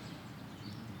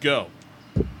 Go.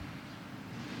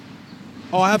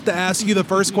 Oh, I have to ask you the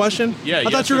first question? Yeah, I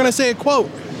yes thought you or were no. going to say a quote.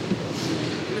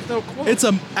 There's no quote. It's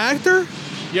an actor?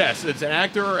 Yes, it's an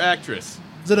actor or actress.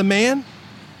 Is it a man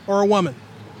or a woman?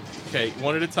 Okay,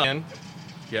 one at a time.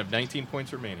 You have 19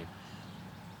 points remaining.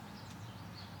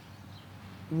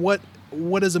 What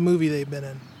is a movie they've been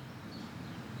in?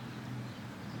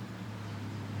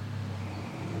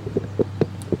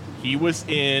 He was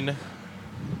in... Well,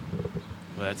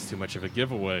 that's too much of a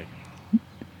giveaway.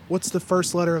 What's the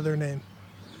first letter of their name?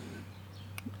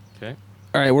 Okay.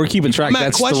 All right, we're keeping track. Matt,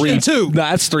 That's question 3. two. No,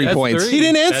 that's 3 That's points. 3. He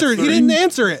didn't answer That's it. He three. didn't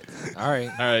answer it. All right.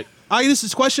 All right. All right, this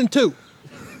is question 2.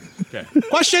 Okay.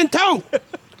 Question 2.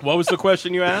 What was the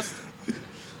question you asked?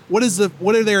 What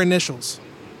are their initials?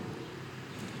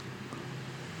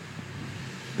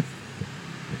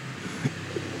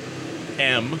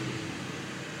 M.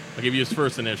 I'll give you his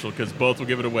first initial because both will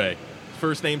give it away.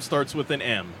 First name starts with an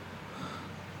M.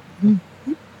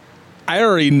 I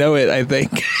already know it, I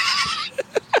think.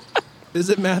 Is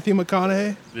it Matthew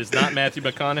McConaughey? It is not Matthew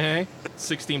McConaughey.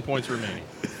 16 points remaining.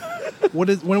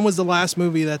 When was the last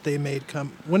movie that they made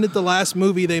come? When did the last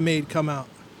movie they made come out?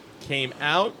 Came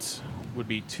out would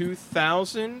be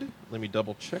 2000. Let me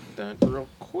double check that real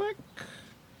quick.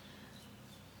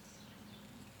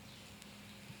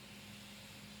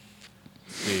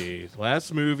 The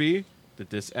last movie that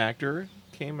this actor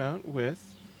came out with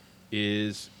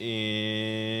is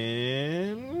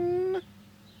in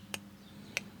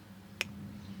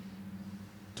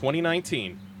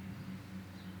 2019.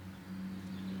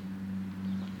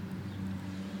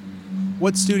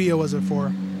 What studio was it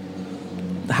for?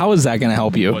 How is that going to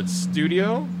help you? What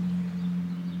studio?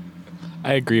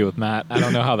 I agree with Matt. I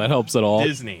don't know how that helps at all.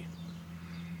 Disney.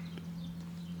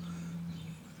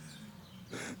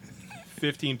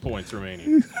 15 points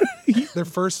remaining. Their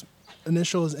first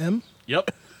initial is M?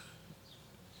 Yep.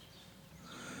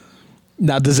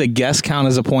 Now, does a guess count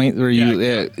as a point where you, Yeah,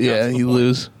 it counts as a you point.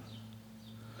 lose?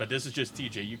 But this is just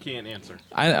TJ. You can't answer.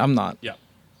 I'm not. Yep.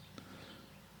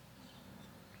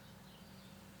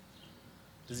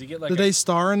 Does he get like Did they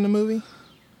star in the movie?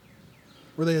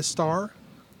 Were they a star?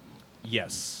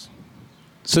 Yes.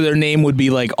 So their name would be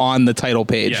like on the title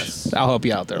page. Yes. I'll help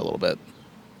you out there a little bit.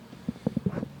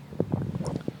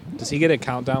 Does he get a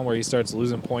countdown where he starts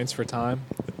losing points for time?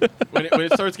 When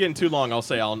it starts getting too long, I'll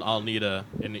say I'll need a,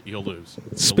 and he'll lose.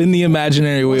 Spin the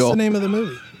imaginary What's wheel. the name of the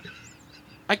movie?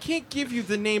 I can't give you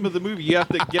the name of the movie. You have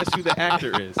to guess who the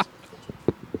actor is.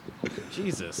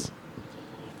 Jesus.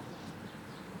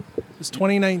 It's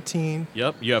 2019.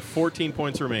 Yep. You have 14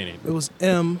 points remaining. It was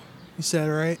M. You said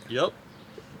right? Yep.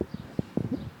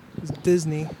 It was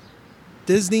Disney.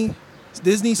 Disney. It's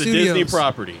Disney It's a Studios. Disney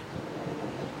property.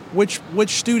 Which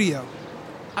studio?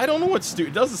 I don't know what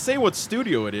studio. It doesn't say what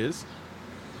studio it is.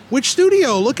 Which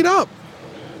studio? Look it up.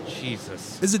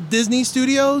 Jesus. Is it Disney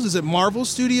Studios? Is it Marvel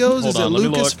Studios? Hold Is it on, let me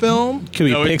look. Lucasfilm? Could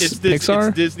be No, it's Pixar.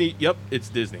 It's Disney. Yep, it's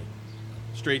Disney.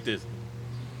 Straight Disney.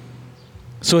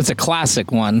 So it's a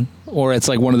classic one, or it's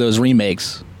like one of those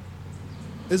remakes.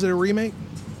 Is it a remake?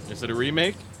 Is it a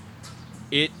remake?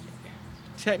 It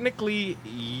technically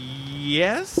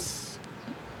yes.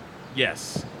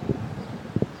 Yes.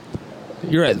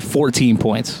 You're at 14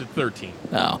 points. It's 13.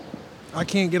 Oh. I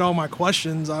can't get all my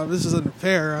questions. This isn't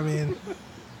fair. I mean,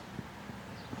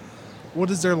 what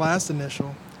is their last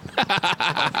initial?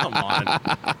 Come on.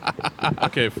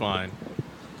 Okay, fine.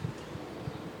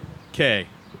 K.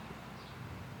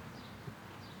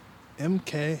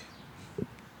 MK.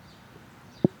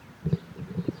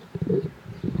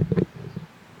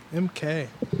 MK.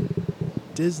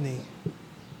 Disney.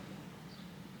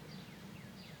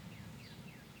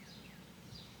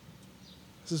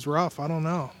 This is rough. I don't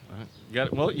know.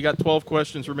 You got 12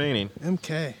 questions remaining.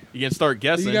 MK. You can start Do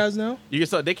guessing. you guys know? You can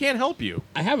start. They can't help you.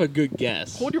 I have a good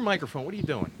guess. Hold your microphone. What are you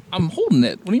doing? I'm holding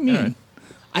it. What do you mean? All right.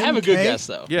 I have a good MK? guess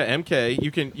though. Yeah, MK.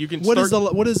 You can.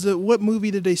 What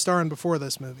movie did they star in before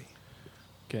this movie?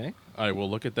 Okay. All right. We'll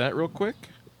look at that real quick.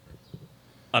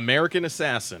 American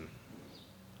Assassin.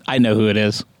 I know who it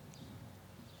is.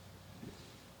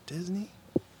 Disney?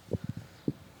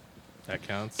 That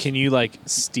counts. Can you like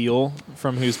steal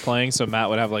from who's playing so Matt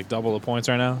would have like double the points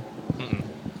right now?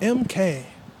 MK.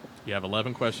 You have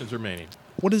 11 questions remaining.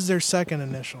 What is their second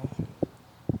initial?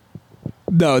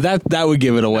 No, that would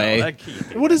give it away. No, that can't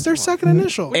be. What is their Come on. second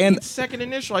initial? And Second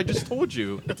initial. I just told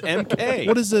you. It's MK.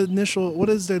 What is the initial? What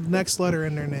is the next letter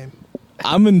in their name?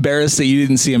 I'm embarrassed that you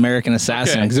didn't see American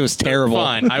Assassin Okay. because it was terrible.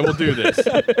 Fine, I will do this.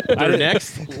 Their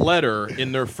next letter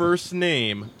in their first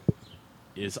name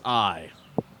is I.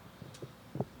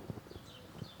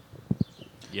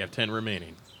 You have 10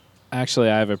 remaining. Actually,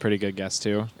 I have a pretty good guess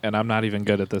too, and I'm not even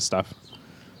good at this stuff.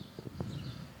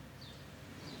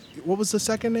 What was the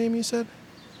second name you said?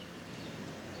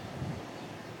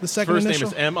 The His second first initial?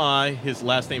 name is M.I. His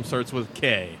last name starts with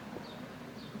K.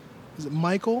 Is it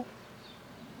Michael?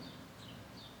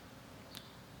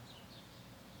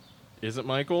 Is it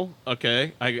Michael?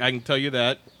 Okay, I can tell you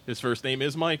that. His first name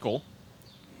is Michael.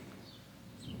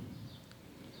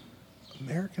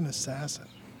 American Assassin.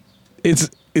 It's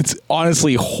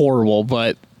honestly horrible,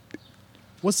 but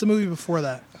What's the movie before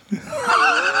that?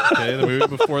 Okay, the movie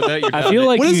before that. I feel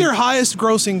like What is you, their highest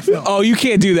grossing film? oh, you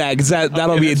can't do that because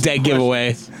that'll be a that's dead the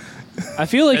giveaway. I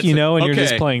feel like you know, and you're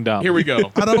just playing dumb. Here we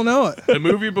go. I don't know it. The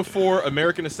movie before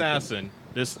American Assassin.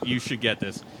 This you should get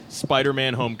this.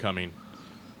 Spider-Man: Homecoming.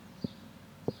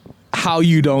 How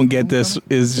you don't get this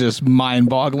is just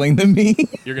mind-boggling to me.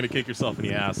 You're gonna kick yourself in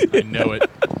the ass. I know it.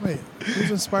 Wait,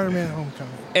 who's in Spider-Man: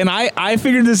 Homecoming? And I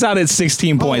figured this out at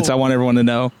 16 points. Oh. I want everyone to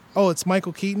know. Oh, it's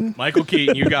Michael Keaton. Michael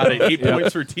Keaton, you got it. 8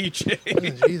 points for TJ.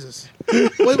 Oh, Jesus.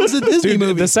 What was the Disney Dude,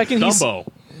 movie? the second Dumbo.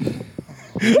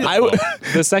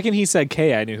 the second he said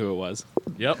K, I knew who it was.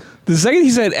 Yep. The second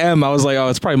he said M, I was like, oh,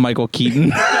 it's probably Michael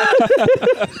Keaton.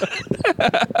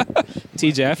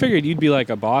 TJ, I figured you'd be like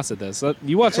a boss at this.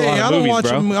 You watch a Hey, lot I of don't movies, watch.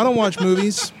 bro. I don't watch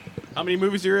movies. How many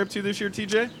movies are you up to this year,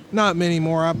 TJ? Not many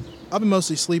more. I've been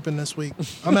mostly sleeping this week.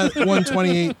 I'm at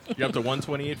 128. You're up to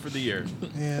 128 for the year.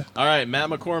 Yeah. All right, Matt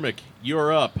McCormick, you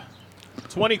are up.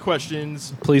 20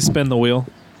 questions. Please spin the wheel.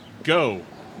 Go.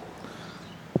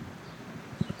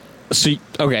 So,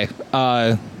 okay.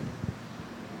 How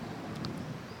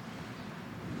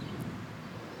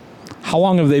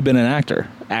long have they been an actor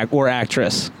or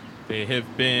actress? They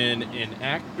have been an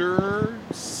actor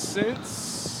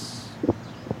since.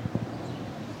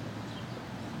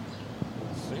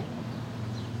 Let's see.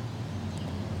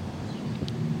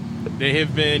 They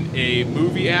have been a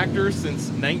movie actor since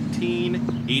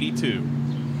 1982.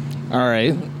 All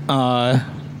right.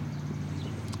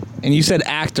 And you said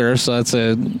actor, so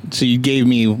so you gave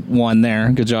me one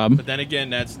there. Good job. But then again,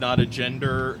 that's not a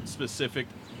gender-specific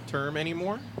term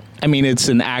anymore. I mean, it's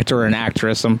an actor or an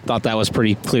actress. I thought that was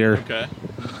pretty clear. Okay.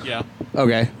 Yeah.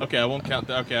 Okay. Okay, I won't count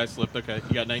that. Okay, I slipped. Okay,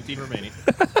 you got 19 remaining.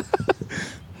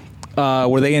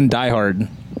 Were they in Die Hard?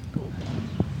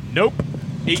 Nope.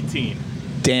 18.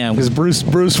 Damn, because Bruce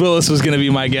Willis was going to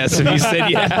be my guess if you said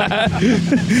yeah.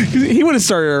 He would have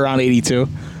started around 82.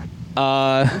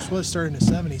 Bruce Willis started in the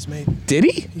 70s, mate. Did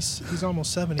he? He's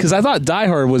almost 70. Because I thought Die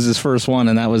Hard was his first one,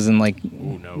 and that was in like.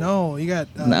 Oh, no. No, you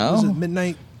got No? Was it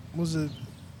Midnight? Was it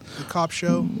the cop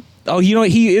show? Oh, you know what?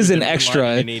 He is an Moonlighting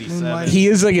extra. in 87. Moonlighting. He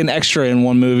is like an extra in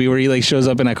one movie where he like shows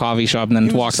up in a coffee shop and then He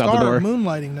was walks the out the star door. of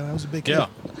Moonlighting. Though that was a big Yeah.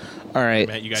 hit. All right.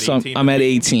 Matt, you got so 18? I'm at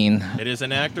 18. It is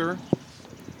an actor.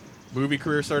 Movie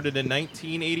career started in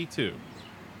 1982.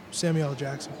 Samuel L.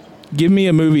 Jackson. Give me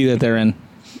a movie that they're in.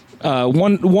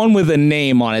 One with a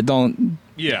name on it. Don't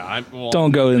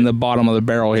go in the bottom of the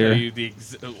barrel Tell here. you the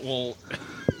well,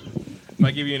 if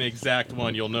I give you an exact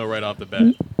one, you'll know right off the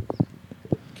bat.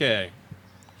 Okay.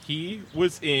 He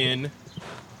was in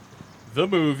the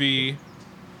movie.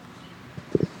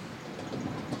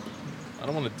 I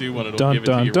don't want to do one. It'll Dun, give it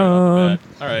to dun, you right off dun. the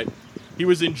bat. All right. He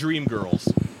was in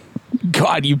Dreamgirls.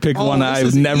 God, you picked one this I've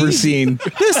is never easy. seen.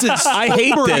 This is I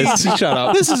hate super this. easy. Shut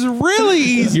up. This is really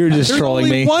easy. You're just There's trolling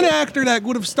only me. one actor that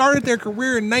would have started their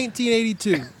career in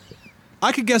 1982.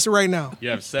 I could guess it right now. You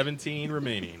have 17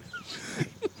 remaining.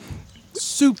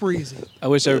 Super easy. I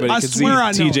wish everybody I could see swear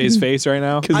I know TJ's face right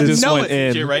now. I It just know went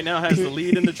it. Jay in. right now has the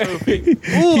lead in the trophy. Ooh,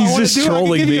 I He's wanna just do it. I can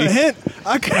trolling give you me. a hint.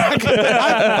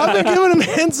 I've been giving him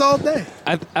hints all day.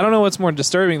 I don't know what's more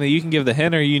disturbing, that you can give the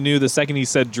hint or you knew the second he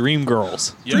said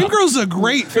Dreamgirls. Yeah. Dreamgirls is a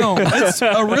great film. It's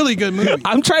a really good movie.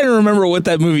 I'm trying to remember what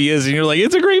that movie is, and you're like,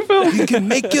 it's a great film. You can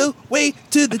make your way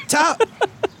to the top,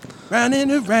 round and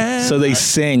around. So they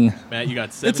sing. Matt, you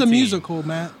got 17. It's a musical,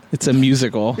 Matt. It's a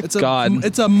musical. It's a God.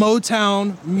 It's a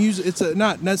Motown music. It's a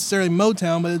not necessarily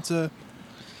Motown, but it's a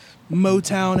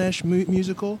Motown-ish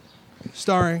musical,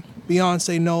 starring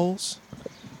Beyonce Knowles,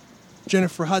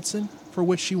 Jennifer Hudson, for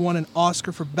which she won an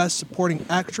Oscar for Best Supporting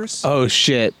Actress. Oh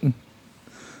shit.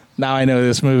 Now I know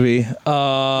this movie.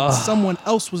 Someone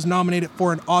else was nominated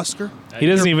for an Oscar. He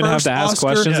doesn't Their even have first to ask Oscar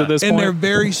questions at this in their point.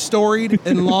 very storied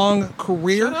and long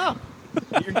career. Shut up.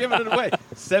 You're giving it away.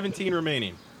 17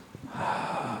 remaining.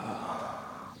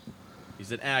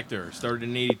 He's an actor. Started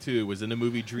in 82. Was in the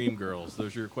movie Dreamgirls.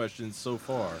 Those are your questions so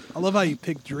far. I love how you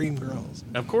pick Dreamgirls.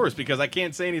 Of course, because I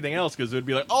can't say anything else because it would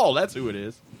be like, oh, that's who it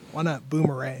is. Why not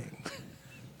Boomerang?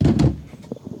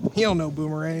 He don't know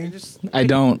Boomerang. I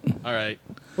don't. All right.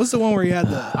 What's the one where he had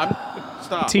the?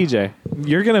 Stop. TJ,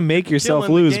 you're going to make yourself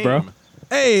Killing the lose, game. bro.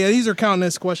 Hey, these are counting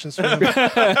as questions for him.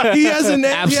 He hasn't.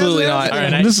 Absolutely not. All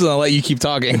right, I'm just gonna let you keep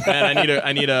talking. Man,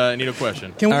 I need a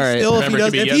question. Can we All right. still, Remember, it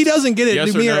could be if yes- he doesn't get it,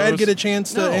 yes do or me or Ed no's. get a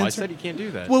chance to No, I answer? said you can't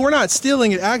do that. Well, we're not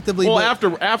stealing it actively. Well, but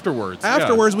afterwards.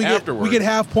 afterwards yeah, we get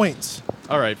half points.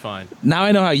 All right, fine. Now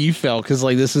I know how you felt because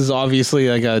like this is obviously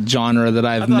like a genre that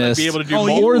I've I thought I'd missed. be able to do Oh,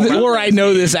 multiple or rounds. I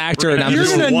know this actor We're and gonna I'm You're do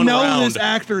just gonna one know round. this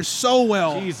actor so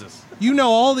well. Jesus. You know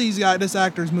all this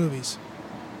actor's movies.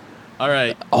 All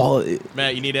right, all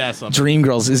Matt, you need to ask something.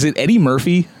 Dreamgirls. Is it Eddie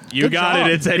Murphy? You Good got job.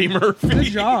 it. It's Eddie Murphy. Good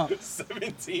job.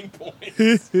 17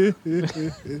 points.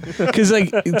 Because like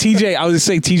TJ, I was just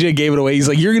saying TJ gave it away. He's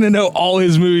like, you're gonna know all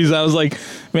his movies. I was like,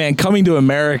 man, Coming to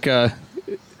America.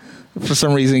 For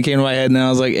some reason, it came to my head, and I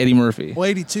was like, Eddie Murphy. Well,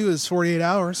 82 is 48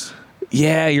 Hours.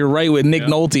 Yeah, you're right with Nick Yeah.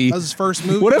 Nolte. That was his first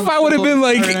movie. What if I would have been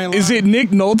like, Saturday Night is Live. it Nick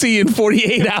Nolte in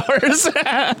 48 hours?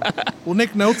 Well,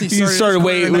 Nick Nolte You started. started his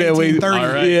wait, career in wait, wait. 1930.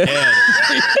 All right, Yeah.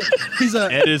 Ed. He's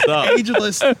a Ed is up.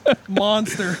 ageless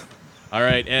monster. All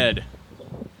right, Ed.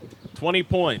 20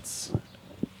 points.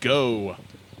 Go.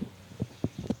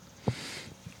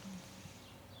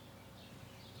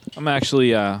 I'm actually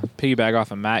piggyback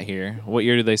off of Matt here. What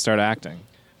year did they start acting?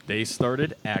 They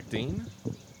started acting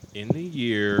in the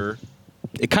year.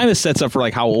 It kind of sets up for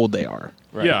like how old they are.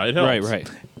 Right. Yeah, it helps. Right.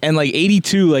 And like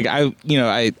 82, like I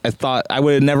thought I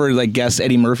would have never like guessed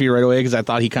Eddie Murphy right away because I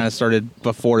thought he kind of started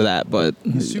before that. But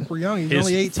He's super young. He's His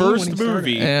only 18 first when he started.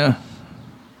 movie. yeah,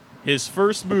 His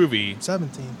first movie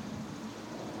 17.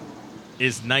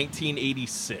 is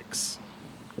 1986.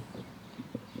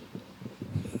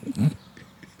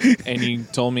 And you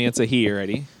told me it's a he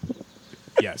already.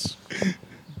 Yes.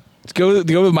 to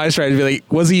go with my strategy, be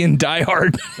like, was he in Die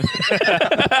Hard?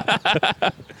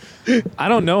 I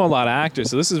don't know a lot of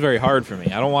actors, so this is very hard for me.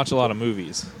 I don't watch a lot of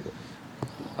movies.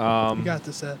 You got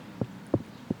this, Ed.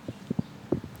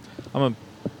 I'm a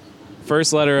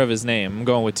first letter of his name. I'm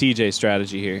going with TJ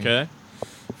strategy here. Okay.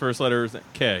 First letter is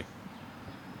K.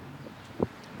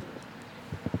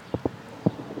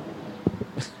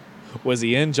 Was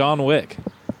he in John Wick?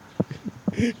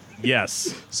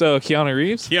 Yes. So Keanu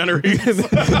Reeves? Keanu Reeves.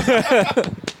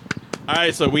 All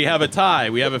right, so we have a tie.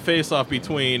 We have a face-off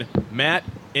between Matt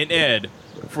and Ed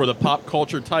for the pop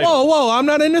culture title. Whoa, I'm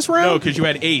not in this No, round. because you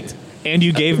had 8. And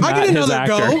you gave I Matt get his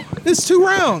another actor. go. It's 2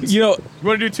 rounds. You know, You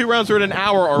want to do 2 rounds? We're at an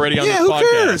hour already on Yeah, this who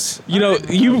podcast.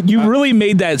 cares? you really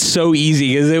made that so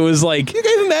easy because it was like You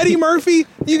gave him Eddie Murphy.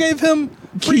 You gave him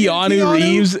Keanu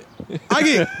Reeves. I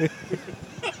get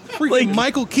freaking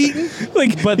Michael Keaton.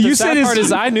 Like, But the you sad said part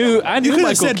is I knew You could Michael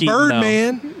have said Keaton, though.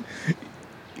 Birdman.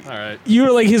 All right. You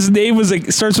were like, his name was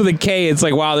like starts with a K. It's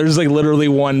like, wow, there's like literally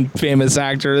one famous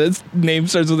actor that's name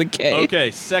starts with a K.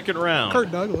 Okay, second round.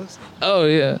 Kirk Douglas. Oh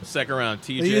yeah. Second round,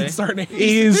 He didn't TJ. start in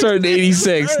He didn't start in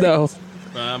 '86. No.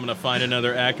 I'm gonna find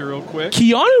another actor real quick.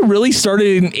 Keanu really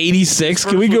started in '86.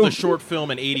 Can we First go? was a short film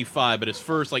in '85, but his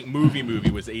first like movie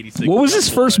was '86. What was his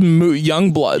first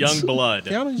Young Bloods? Young Blood.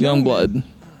 Keanu's Young Blood.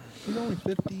 He's only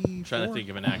 50. Trying to think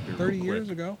of an actor. 30 real years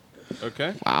quick. ago.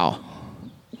 Okay. Wow.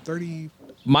 30.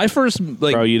 My first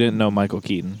like Bro, you didn't know Michael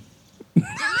Keaton. I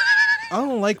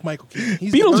don't like Michael Keaton.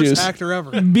 He's Beetlejuice. the worst actor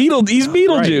ever. He's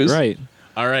Beetlejuice. Right.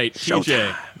 All right,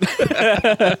 TJ.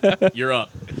 You're up.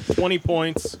 20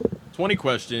 points, 20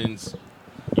 questions.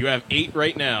 You have 8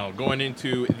 right now going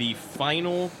into the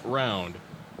final round.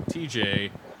 TJ,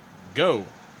 go.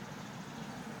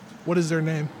 What is their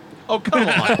name? Oh, come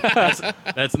on.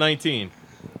 That's 19.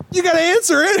 You gotta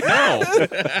answer it. No.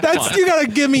 That's you gotta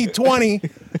give me 20.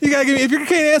 You gotta give me if you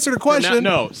can't answer the question.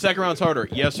 No, second round's harder.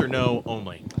 Yes or no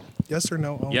only. Yes or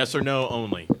no? Oh. Yes or no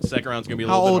only. Second round's going to be a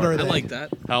How little old bit are harder. they? I like that.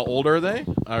 How old are they?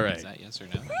 All right. Is that yes or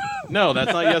no? No,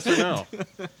 that's not yes or no.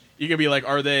 You can be like,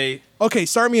 are they? Okay,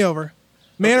 start me over.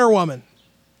 Man or woman?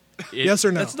 Yes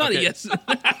or no? That's not Okay. a yes.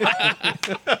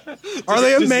 Are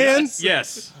they a man?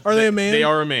 Yes. Are they a man? They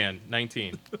are a man.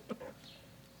 19.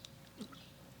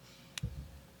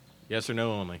 Yes or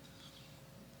no only.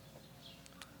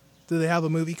 Do they have a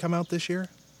movie come out this year?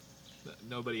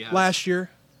 Nobody has. Last year?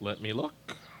 Let me look.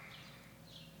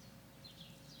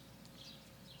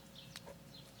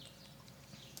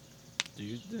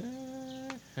 Did they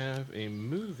have a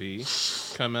movie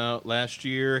come out last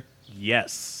year?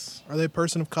 Yes. Are they a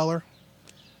person of color?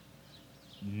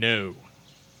 No.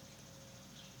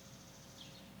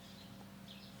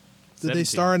 Did 17. they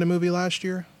star in a movie last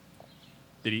year?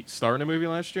 Did he star in a movie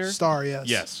last year? Star, yes.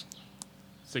 Yes.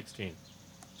 16.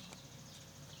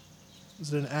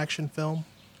 Is it an action film?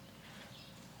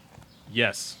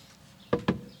 Yes.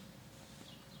 Did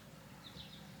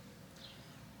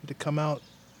it come out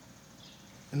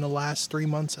in the last 3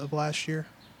 months of last year?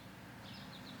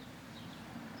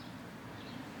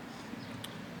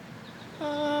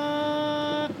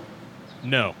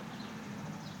 No.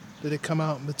 Did it come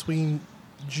out between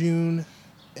June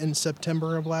and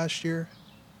September of last year?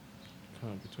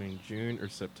 Between June or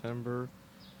September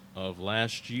of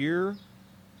last year.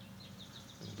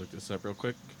 Let me look this up real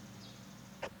quick.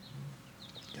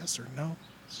 Yes or no?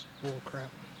 Bull crap.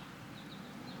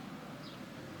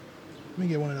 Let me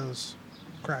get one of those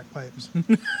crack pipes.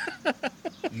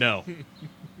 No.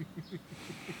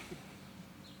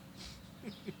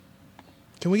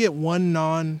 Can we get one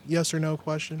non-yes or no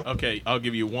question? Okay, I'll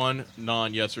give you one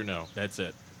non-yes or no. That's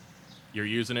it. You're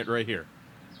using it right here.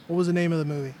 What was the name of the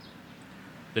movie?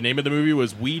 The name of the movie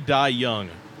was We Die Young.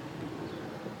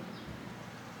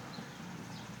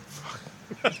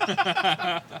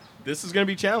 This is going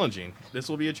to be challenging. This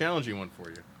will be a challenging one for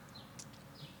you.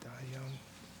 Die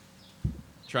Young.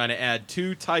 Trying to add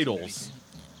 2 titles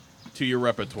to your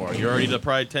repertoire. You're already the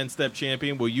Pride 10-step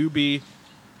champion. Will you be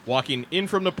walking in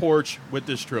from the porch with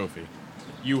this trophy?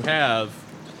 You have...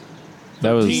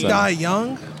 That was He Die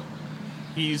Young?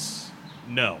 He's...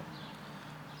 No.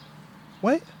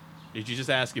 What? Did you just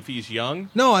ask if he's young?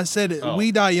 No, I said Oh.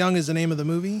 We Die Young is the name of the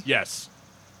movie. Yes.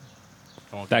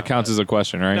 I won't that count counts as a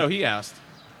question, right? No, he asked.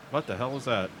 What the hell was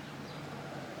that?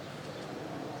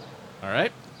 All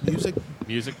right. Music.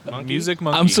 Music monkey. Music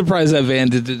monkey. I'm surprised that van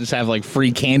didn't just have like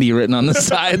free candy written on the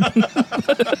side.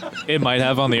 It might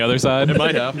have on the other side. It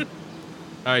might have. All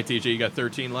right, TJ, you got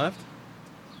 13 left.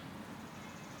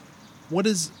 What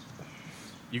is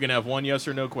You can have one yes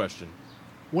or no question.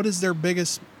 their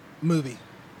biggest movie?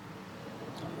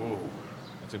 Whoa.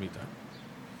 That's going to be tough.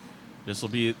 This will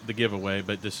be the giveaway,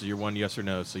 but this is your one yes or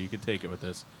no, so you can take it with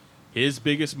this. His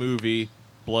biggest movie,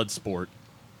 Bloodsport.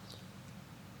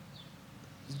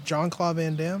 Jean-Claude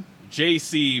Van Damme?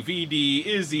 JCVD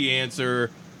is the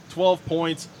answer. 12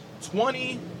 points,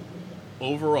 20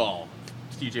 overall.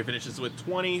 TJ finishes with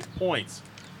 20 points.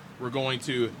 We're going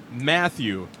to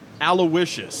Matthew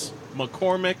Aloysius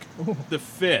McCormick the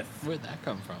Fifth. Where'd that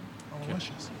come from?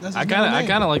 Delicious. That's I his kind middle of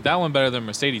name. like that one better than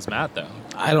Mercedes Matt though.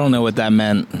 I don't know what that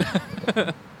meant.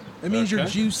 It means you're Okay.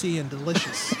 juicy and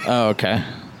delicious. Oh, okay.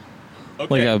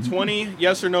 Okay, Like a- 20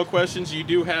 yes or no questions. You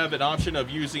do have an option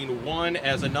of using one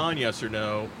as a non-yes or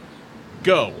no.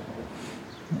 Go.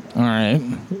 All right.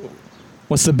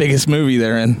 What's the biggest movie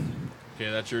they're in?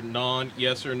 Okay, that's your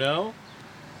non-yes or no.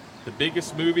 The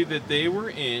biggest movie that they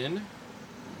were in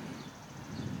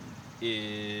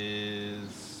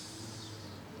is...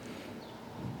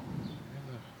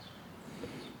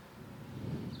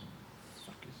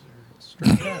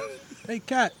 Hey,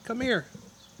 cat, come here.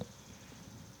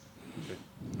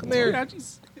 Come here.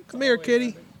 Come here,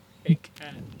 kitty.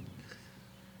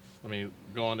 Let me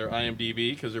go on their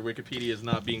IMDb because their Wikipedia is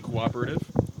not being cooperative.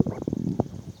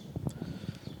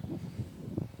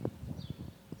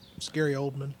 Scary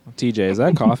Oldman. TJ, is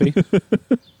that coffee?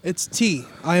 It's tea.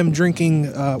 I am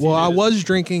drinking. Well, I was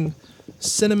drinking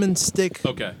cinnamon stick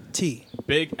Okay. tea.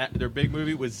 Their big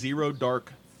movie was Zero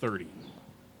Dark 30.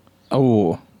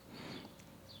 Oh.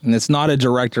 And it's not a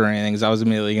director or anything, because I was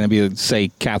immediately going to say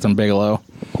Catherine Bigelow.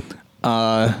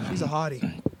 She's a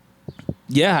hottie.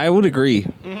 Yeah, I would agree.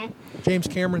 James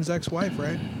Cameron's ex-wife,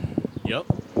 right? Yep.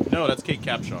 No, that's Kate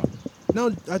Capshaw.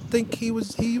 No, I think he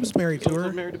was married to Also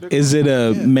her. married to Big Is it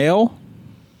a Yeah. male?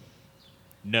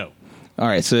 No. All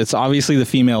right, so it's obviously the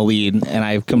female lead, and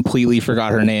I completely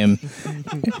forgot her name.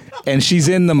 And she's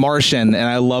in The Martian, and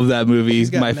I love that movie. She's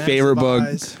got My massive favorite book.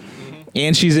 eyes.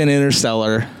 And she's in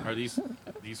Interstellar. Are these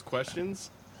questions?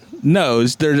 No,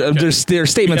 they're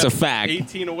statements We of got fact.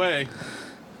 18 away.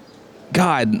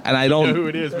 God, and I You know who don't.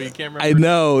 it is, but you can't remember. I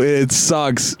know it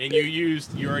sucks. And you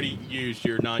already used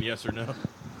your non-yes or no.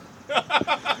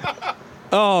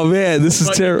 Oh man, this is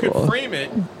But you could terrible. frame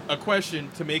it a question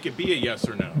to make it be a yes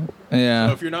or no. So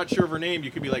Yeah, if you're not sure of her name,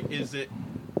 you could be like, "Is it?"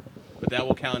 But that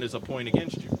will count as a point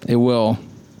against you. it will.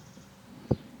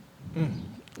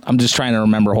 I'm just trying to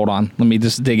remember. Hold on, let me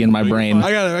just dig in my No, you're brain.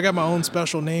 fine. I got my own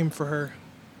special name for her.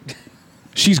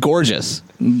 She's gorgeous.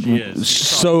 She is. She's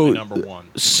So- probably number one.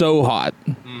 So hot.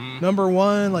 Number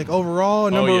one, like overall,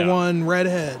 number yeah. one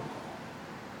redhead.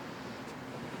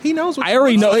 He knows what I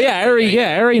already she know. looks like.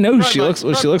 Yeah, I already know who she Probably looks.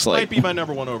 What she looks Might like. be my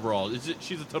number one overall.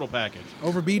 She's a total package.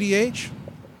 Over BDH.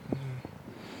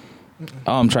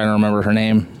 Oh, I'm trying to remember her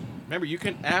name. Remember, you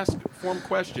can form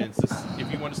questions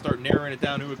if you want to start narrowing it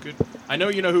down who it could. I know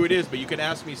you know who it is, but you can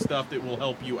ask me stuff that will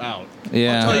help you out.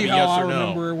 Yeah. Tell you Yes how I or no.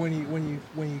 remember when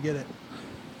you get it.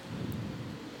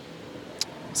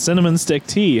 Cinnamon stick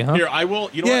tea, huh? Here, I will.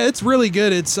 You know Yeah, what? it's really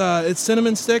good. It's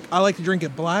cinnamon stick. I like to drink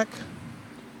it black.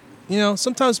 You know,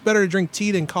 sometimes it's better to drink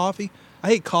tea than coffee. I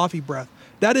hate coffee breath.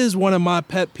 That is one of my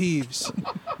pet peeves.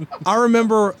 I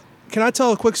remember. Can I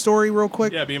tell a quick story real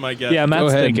quick? Yeah, be my guest. Yeah, Go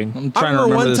Matt's ahead. thinking. I'm I trying to remember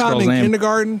remember one this time girl's in name.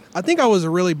 kindergarten. I think I was a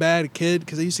really bad kid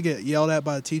because I used to get yelled at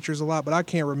by the teachers a lot, but I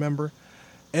can't remember.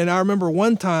 And I remember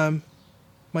one time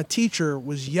my teacher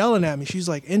was yelling at me. She's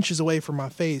like inches away from my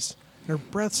face, and her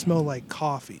breath smelled like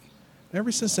coffee. And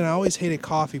ever since then, I always hated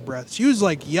coffee breath. She was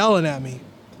like yelling at me.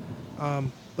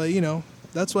 But you know,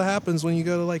 that's what happens when you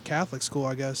go to like Catholic school,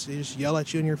 I guess. They just yell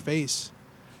at you in your face.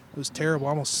 It was terrible.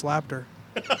 I almost slapped her.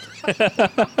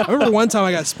 I remember one time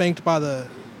I got spanked by the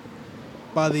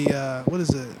what is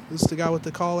it? What's the guy with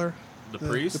the collar? The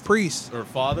priest? The priest. Or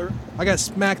father? I got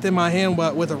smacked in my hand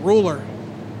with a ruler,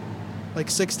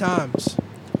 like 6 times.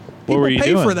 People were you pay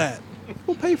doing? for that.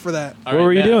 People pay for that. All What right,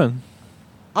 were you Matt. doing?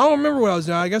 I don't remember what I was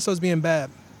doing. I guess I was being bad.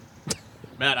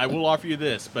 Matt, I will offer you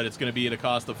this, but it's going to be at a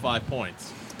cost of 5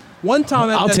 points. One time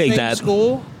at I'll that take same that.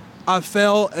 school, I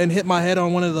fell and hit my head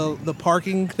on one of the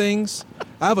parking things.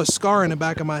 I have a scar in the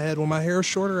back of my head. When my hair is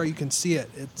shorter, you can see it.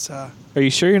 It's Are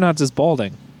you sure you're not just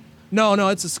balding? no,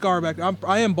 it's a scar back.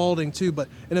 I am balding too, but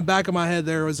in the back of my head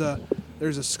there's a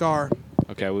scar.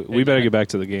 Okay, we better get back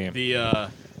to the game.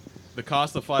 The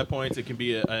cost of 5 points, it can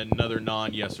be another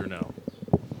non-yes or no.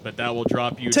 But that will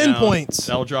drop you 10 down. points.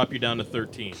 That will drop you down to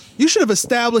 13. You should have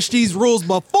established these rules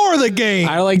before the game.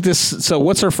 I like this. So,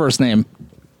 what's her first name?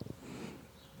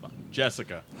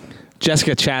 Jessica,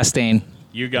 Jessica Chastain.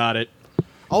 you got it.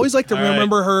 Always like to All right.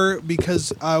 remember her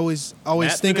because I always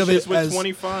Matt think of finishes it with as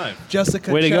 25.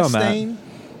 Jessica Way to go, Matt. Chastain.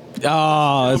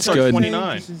 Oh, that's sorry, good.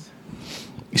 29.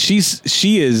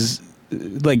 She is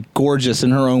like gorgeous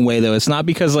in her own way, though. It's not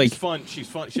because like She's fun. She's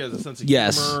fun. She has a sense of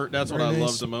Yes. humor. That's what Very I nice.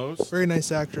 love the most. Very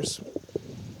nice actress.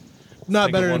 Not Think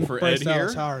of better one than for Bryce Ed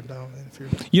Dallas here. Howard,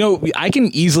 though. I can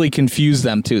easily confuse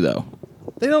them too, though.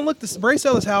 They don't look this. Bryce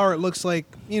Dallas Howard looks like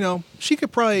she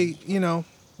could probably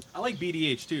I like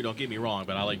BDH too. Don't get me wrong,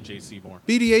 but I like Jay Seaborn.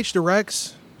 BDH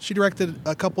directs. She directed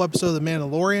a couple episodes of The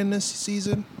Mandalorian this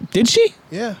season. Did she?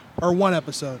 Yeah, or one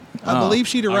episode. I Oh. believe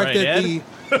she directed Ed. the.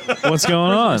 What's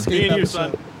going on? Me and you,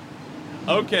 episode. son.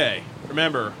 Okay.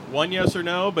 Remember, one yes or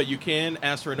no, but you can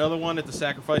ask for another one at the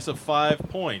sacrifice of 5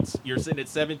 points. You're sitting at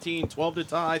 17, 12 to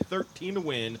tie, 13 to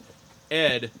win.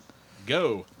 Ed,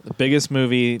 go. The biggest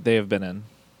movie they have been in.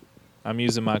 I'm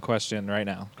using my question right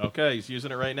now. Okay, he's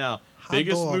using it right now. Hot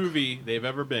Biggest dog. movie they've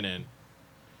ever been in.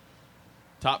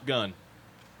 Top Gun.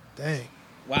 Dang.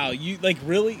 Wow, you like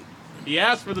really? He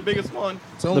asked for the biggest one.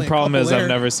 It's only The a problem couple is there. I've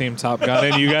never seen Top Gun,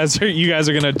 and you guys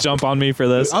are gonna jump on me for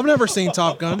this. I've never seen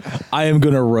Top Gun. I am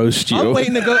gonna roast you. I'm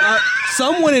waiting to go.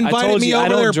 Someone I invited told me you I over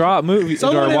don't there. drop movies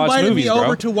Someone or watch invited movies, me bro.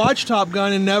 over to watch Top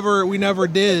Gun, and we never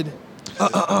did.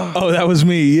 Oh, that was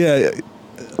me. Yeah.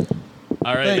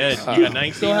 All right, Ed, Thanks. you got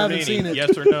 19 Still haven't seen remaining. it.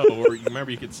 Yes or no? Or you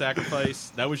remember you could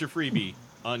sacrifice. That was your freebie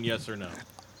on yes or no.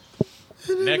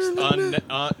 Next on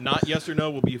not yes or no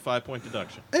will be a 5-point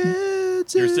deduction.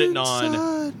 You're sitting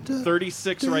on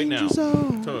 36 right now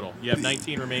total. You have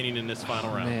 19 remaining in this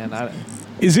final round. Man,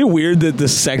 Is it weird that the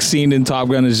sex scene in Top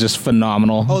Gun is just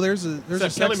phenomenal? Oh, there's a Except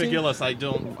sex Kelly scene?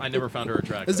 McGillis, I never found her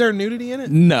attractive. Is there nudity in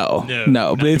it? No, No, no.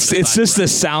 not But it's even it's the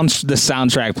just the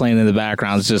soundtrack playing in the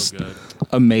background is So just good.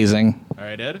 amazing. All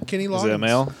right, Ed. Kenny Loggins. is it a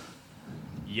male?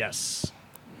 Yes.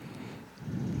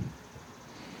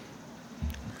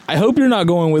 I hope you're not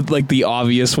going with like the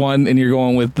obvious one, and you're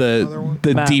going with Other one?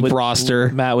 the Matt, deep would- roster.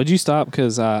 Matt, would you stop?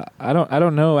 Because I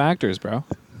don't know actors, bro.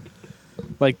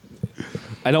 Like,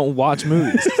 I don't watch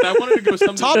movies. So I wanted to go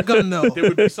something. Top Gun, though. There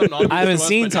would be something obvious I haven't to us,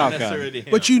 seen but not Top Gun. necessarily to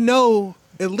him. But you know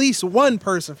at least one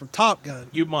person from Top Gun.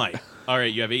 You might. All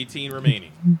right, you have 18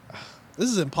 remaining. This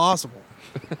is impossible.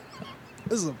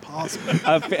 This is impossible.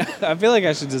 I feel like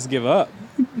I should just give up.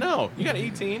 No, you got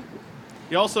 18.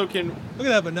 You also can Look at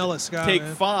that Vanilla Sky. take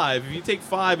man. 5. If you take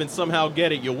 5 and somehow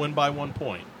get it, you'll win by 1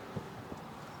 point.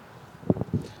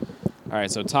 All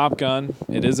right, so Top Gun.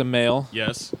 It is a male.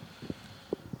 Yes.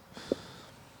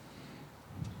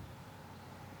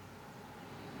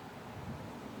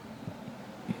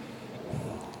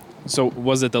 So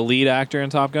was it the lead actor in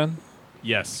Top Gun?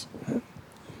 Yes.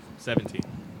 17.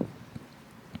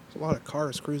 There's a lot of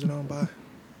cars cruising on by.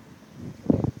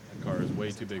 That car is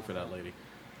way too big for that lady.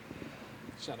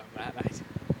 Shut up, Matt.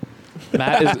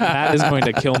 Matt is going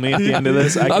to kill me at the end of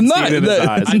this. I can I'm see not. it in his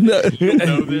eyes. No. You'll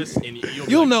know this, and you'll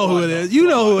be You'll like, know who "What it the is. You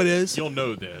know fuck?" who it is. You'll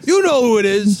know this. You know who it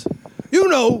is. You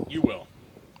know. You will.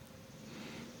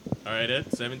 All right,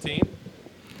 Ed. 17.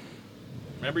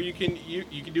 Remember, you can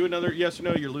do another yes or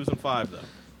no. You're losing 5 though.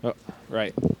 Oh,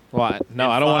 right. Well, I And don't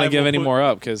want to 5 give will any put- more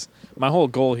up because my whole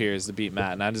goal here is to beat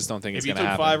Matt, and I just don't think If it's you going to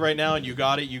took happen. 5 right now and you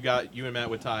got it, you and Matt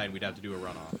would tie, and we'd have to do a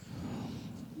runoff.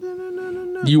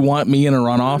 You want me in a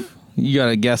runoff? You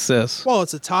gotta guess this. Well,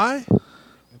 it's a tie.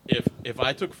 If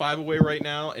I took 5 away right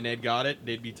now and Ed got it,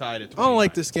 they'd be tied at 20. I don't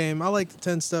like this game. I like the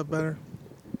 10-step better.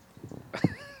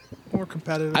 More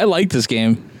competitive. I like this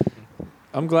game.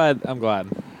 I'm glad. Want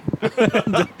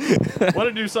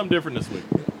to do something different this week?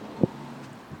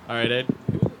 All right, Ed.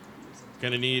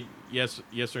 Gonna need yes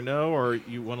or no, or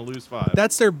you want to lose 5?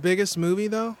 That's their biggest movie,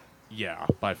 though. Yeah,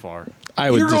 by far. I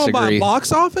would You're going by disagree.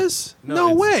 box office? No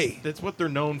it's- way. That's what they're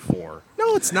known for.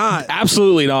 No, it's not.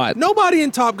 Absolutely not. Nobody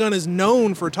in Top Gun is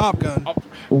known for Top Gun.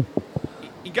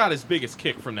 He got his biggest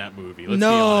kick from that movie. Let's No.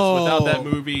 be honest. Without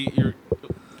that movie,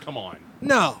 come on.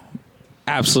 No.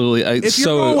 Absolutely. If It's you're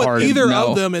so going with hard. either no.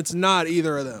 of them, it's not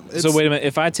either of them. It's, So wait a minute.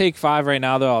 If I take 5 right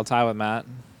now, though, I'll tie with Matt.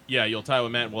 Yeah, you'll tie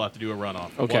with Matt, and we'll have to do a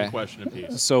runoff. Okay. 1 question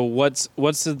apiece. So what's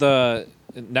the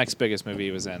next biggest movie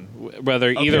he was in?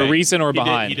 Whether either Okay. recent or He did-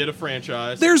 behind. He did a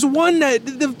franchise. There's one that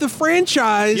the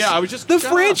franchise. Yeah, I was just the shut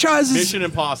up. franchise is. Mission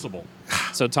Impossible.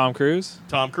 So Tom Cruise.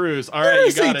 Tom Cruise. All You're right, gonna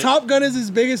you say got it. Top Gun is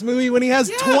his biggest movie when he has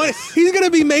Yes. 20. He's gonna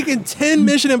be making 10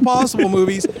 Mission Impossible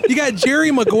movies. You got Jerry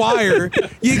Maguire.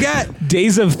 You got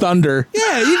Days of Thunder.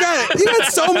 you got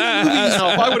so many movies. No,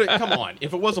 if I would have come on.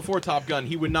 If it wasn't for Top Gun,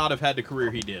 he would not have had the career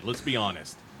he did. Let's be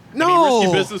honest. I mean, No.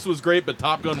 Risky Business was great, but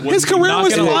Top Gun wasn't. His career Not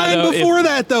was gonna lie, fine though, before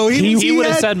that, though. He would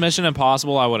have had, said Mission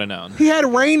Impossible. I would have known. he had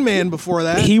Rain Man before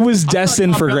that. He was I thought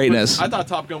destined Top for Gun was- greatness. I thought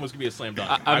Top Gun was gonna be a slam dunk.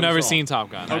 I I've was never wrong. seen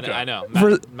Top Gun. Okay. I know.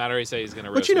 For- Matt already said he's going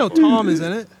to. but you know Tom is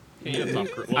in it. Yeah, Tom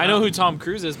Cruise. Well, I know now- who Tom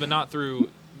Cruise is, but not through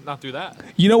that.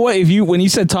 You know what? When you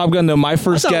said Top Gun, though, my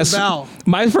first thought it was guess, Val.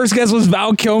 my first guess was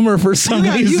Val Kilmer for some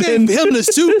You reason. gave him the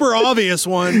super obvious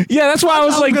one. Yeah, that's why I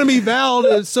was I was like, going to be Val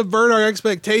to subvert our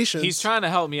expectations. He's trying to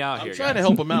help me out I'm here. trying to guys.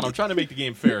 help him out. I'm trying to make the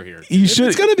game fair here. you If should.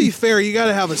 it's going to be fair, you got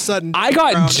to have a sudden. I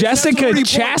got round. Jessica 40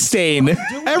 points. Chastain.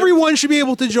 Everyone should be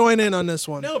able to join in on this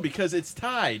one. No, because it's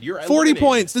tied. You're 40 eliminated.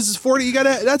 points. This is 40. You got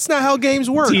to. That's not how games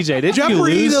work. TJ, did you Jeopardy,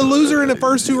 lose? the loser in the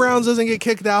first 2 rounds doesn't get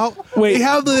kicked out. Wait. we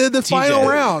have the final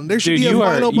round. There should Dude, be a you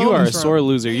final are a bonus sore round.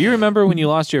 loser. You remember when you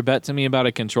lost your bet to me about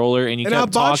a controller and you And I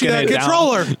kept bought you talking that it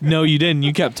controller. down? No, you didn't.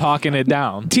 You kept talking it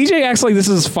down. TJ acts like this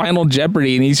is Final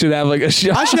Jeopardy, and he should have like a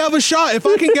shot. I should have a shot if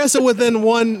I can guess it within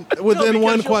one No, because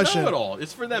one you'll question. know it all.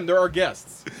 It's for them. They're our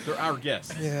guests. They're our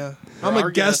guests. Yeah, They're I'm our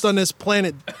a guest guests. on this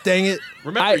planet. Dang it!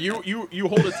 Remember, you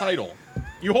hold a title.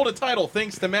 You hold a title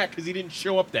thanks to Matt because he didn't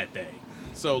show up that day.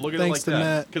 So look at Thanks it to like that.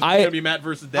 Matt. Because it's gonna be Matt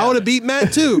versus Davin. I would have beat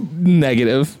Matt too.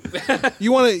 Negative.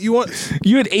 You want?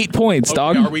 You had 8 points,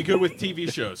 dog. Okay, are we good with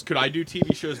TV shows? Could I do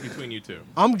TV shows between you two?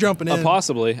 I'm jumping in.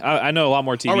 Possibly. I know a lot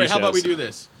more TV All right, shows. how about we do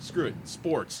this? Screw it.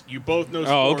 Sports. You both know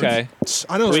Oh, sports. okay.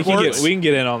 I know We sports. can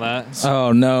get in on that.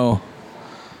 Oh no.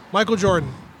 Michael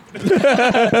Jordan.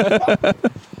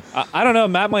 I don't know.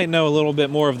 Matt might know a little bit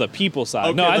more of the people side.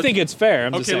 Okay, no, I let's- think it's fair.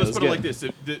 I'm just Okay, saying. let's put it like get-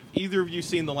 this. Did either of you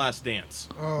seen The Last Dance?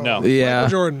 No. Yeah. Michael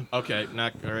Jordan. Okay,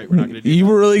 not all right. We're not gonna do You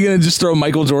that. were really gonna just throw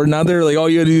Michael Jordan out there? Like all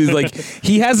you gotta do is like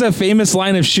he has a famous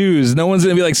line of shoes. No one's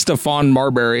gonna be like Stephon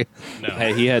Marbury. No.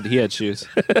 Hey, he had shoes.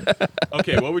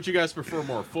 Okay, what would you guys prefer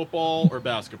more, football or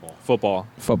basketball? Football.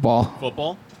 Football.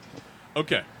 Football.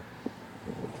 Okay.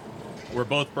 We're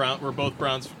both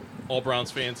Browns. All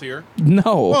Browns fans here. No.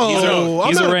 Whoa, I'm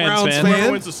he's not a a Rams Browns fan. Whoever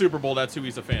fan. wins the Super Bowl, that's who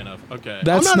he's a fan of. Okay.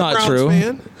 That's I'm not not a Browns true.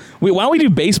 fan. Wait, why don't we do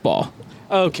baseball?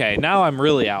 Okay, now I'm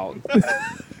really out.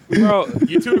 Bro,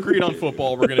 You two agreed on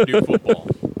football. We're gonna do football.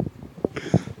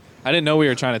 I didn't know we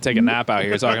were trying to take a nap out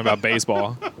here talking about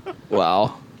baseball.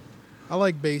 Wow. I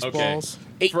like baseballs.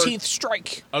 18th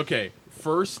strike. Okay.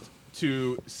 First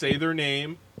to say their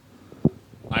name.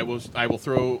 I will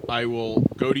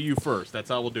go to you first. That's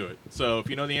how we'll do it. So if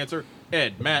you know the answer,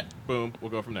 Ed, Matt, boom, we'll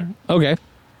go from there. Okay.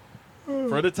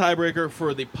 For the tiebreaker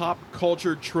for the Pop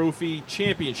Culture Trophy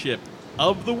Championship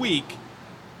of the week,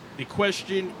 the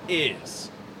question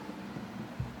is.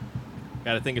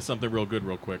 Got to think of something real good,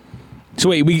 real quick. So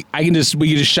wait, we can just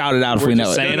shout it out if We're we know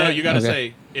just it. saying No, it? you got to Okay.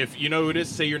 say if you know who it is.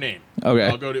 Say your name. Okay.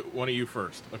 I'll go to one of you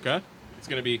first. Okay. It's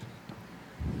gonna be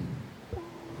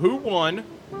who won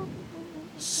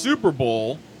Super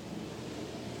Bowl.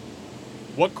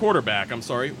 What quarterback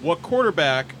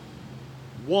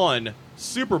won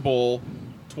Super Bowl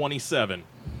 27?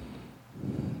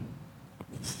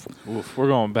 Oof, we're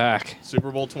going back. Super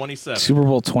Bowl 27. Super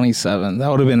Bowl 27. That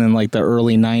would have been in like the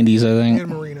early 90s, I Dan think.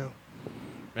 Marino.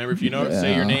 Remember, if you know it,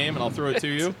 say your Yeah. name and I'll throw it to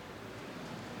you.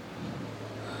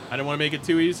 I didn't want to make it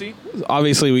too easy.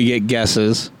 Obviously, we get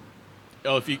guesses.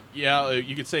 Oh,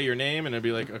 you could say your name and it'd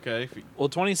be like, okay. Well,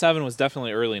 27 was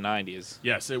definitely early 90s.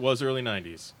 Yes, it was early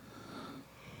 90s.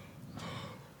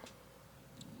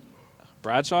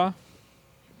 Bradshaw?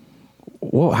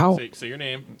 Whoa, how? Say your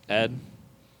name. Ed?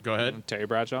 Go ahead. Terry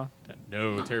Bradshaw?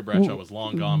 No, Terry Bradshaw was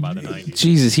long gone by the 90s.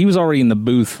 Jesus, he was already in the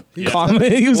booth. Yeah.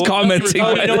 He was Well, commenting.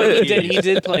 Oh, you know what? it. He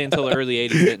did play until the early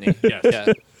 80s, didn't he? Yes.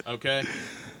 Yeah. Okay.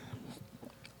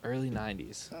 Early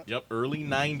 90s. Yep, early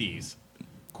 90s.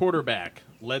 Quarterback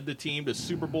led the team to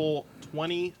Super Bowl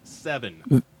 27.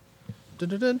 Dun, dun,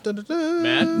 dun, dun, dun,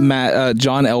 dun. Matt,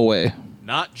 John Elway.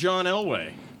 not John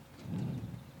Elway.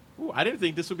 Ooh, I didn't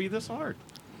think this would be this hard.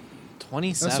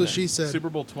 27. That's what she said. Super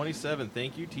Bowl 27.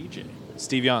 Thank you, TJ.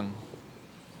 Steve Young.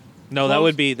 No, that Close.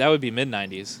 would be mid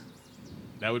 90s.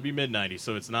 That would be mid 90s,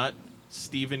 so it's not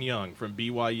Stephen Young from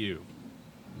BYU.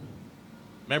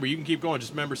 Remember, you can keep going.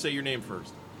 Just remember, say your name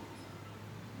first.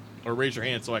 Or raise your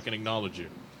hand so I can acknowledge you.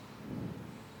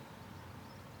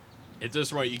 At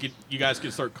this point, you guys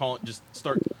can start calling. Just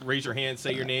raise your hand,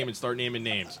 say your name, and start naming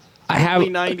names. I have Early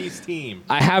 90s team.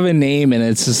 I have a name and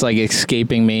it's just like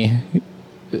escaping me.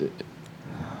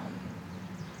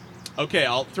 Okay,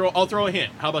 I'll throw a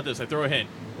hint. How about this? I throw a hint.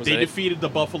 Was They it- defeated the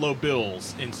Buffalo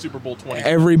Bills in Super Bowl 20.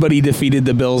 Everybody defeated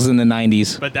the Bills in the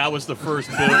 90s. But that was the first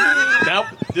Bill.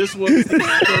 This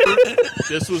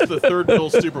was the third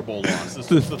Bills Super Bowl loss. This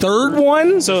was the Third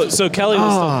one? So Kelly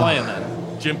was still playing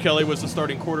then. Jim Kelly was the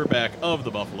starting quarterback of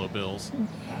the Buffalo Bills.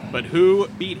 But who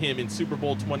beat him in Super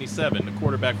Bowl 27, the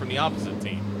quarterback from the opposite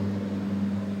team?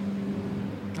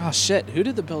 Oh shit! Who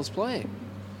did the Bills play?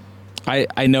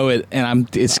 I know it,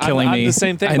 and it's killing I'm me. the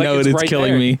same thing, I like, know it's it's right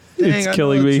killing there. me. Dang, It's I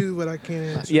killing know it me. too, but I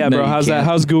can't answer. Yeah, No, bro. you can't.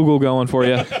 How's Google going for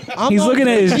you? I'm He's not looking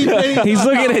at JCPenney. he's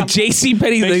looking at JC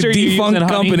Penney's Make the sure you're defunct using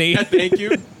honey. company. Yeah, thank you.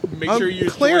 Make sure you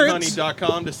use clearance.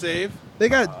 joinhoney.com to save. They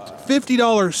got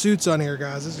 $50 suits on here,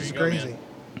 guys. This is you go, crazy. man.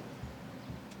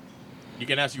 You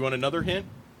can ask. You want another hint?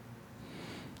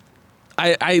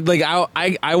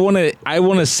 I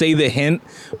want to say the hint,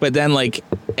 but then like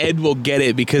Ed will get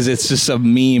it because it's just a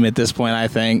meme at this point. I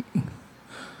think.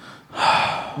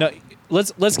 No,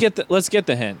 let's get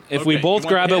the hint. If we Okay, both you want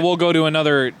grab the it, hint?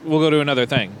 we'll go to another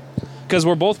thing, because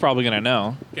we're both probably gonna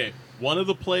know. Okay. One of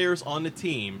the players on the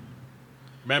team.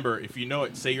 Remember, if you know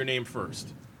it, say your name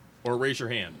first, or raise your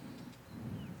hand.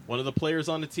 One of the players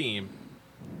on the team.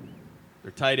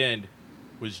 Their tight end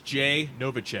was Jay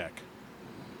Novacek.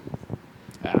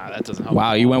 That doesn't help.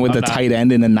 Wow, you went with I'm the not- tight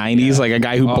end in the 90s, like a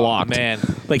guy who Oh, blocked. man.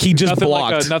 Like he just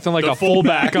blocked. Nothing like The a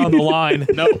fullback on the line.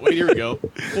 No, wait, here we go.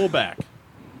 Fullback.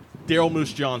 Daryl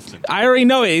Moose Johnston. I already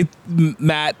know it,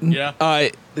 Matt. Yeah.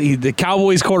 The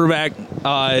Cowboys quarterback.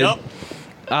 Yep.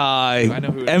 I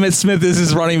know who it Emmett Smith is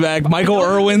his running back. Michael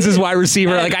Irwin's his wide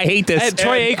receiver. Like, I hate this.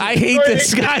 Troy Aikman. I hate Troy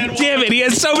this. Aikman God damn it. He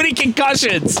has so many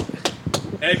concussions.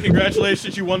 And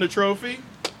congratulations, you won the trophy.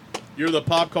 You're the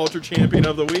pop culture champion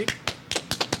of the week.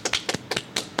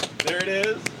 There it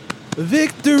is.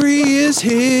 Victory is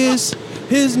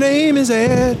his name is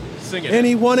Ed, Sing it. and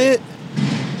he won it.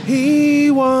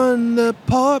 He won the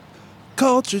pop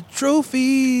culture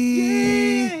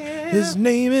trophy. His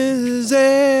name is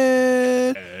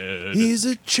Ed. He's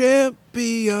a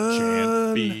champion,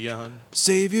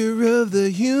 savior of the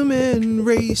human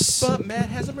race. But Matt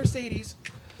has a Mercedes.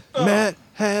 Matt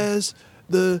has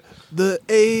the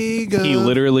egg. He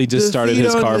literally just started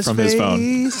his car from his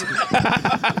phone.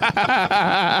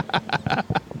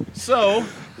 So,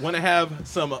 want to have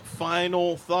some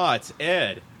final thoughts.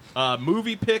 Ed,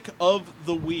 movie pick of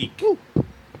the week.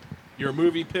 Your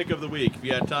movie pick of the week. If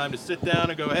you had time to sit down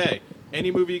and go, hey, any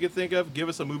movie you can think of, give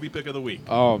us a movie pick of the week.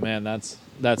 Oh man, that's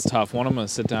tough. One I'm gonna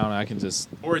sit down and I can just.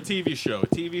 Or a TV show. A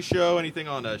TV show, anything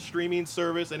on a streaming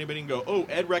service. Anybody can go, oh,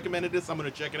 Ed recommended this. I'm going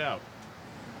to check it out.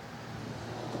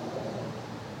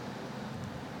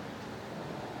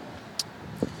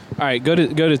 All right, go to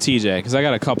TJ because I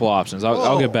got a couple options.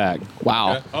 I'll get back.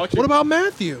 Wow. Okay. Oh, actually- What about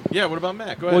Matthew? Yeah, what about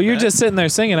Matt? Go ahead, Well, you're Matt. just sitting there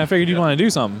singing. I figured you'd want to do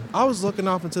something. I was looking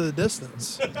off into the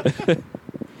distance.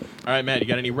 All right, Matt, you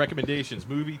got any recommendations,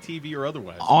 movie, TV, or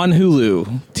otherwise? On Hulu,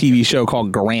 TV show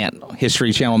called Grant,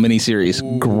 History Channel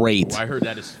miniseries. Great. I heard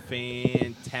that is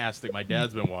fantastic. My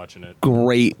dad's been watching it.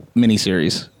 Great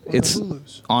miniseries. It's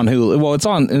Hulu's. on Hulu. Well, it's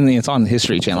on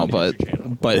History Channel, on but History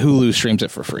Channel. but Hulu streams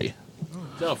it for free.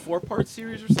 Is that a 4-part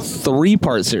series or something?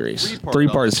 Three-part series.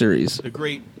 Three-part series. The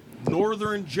great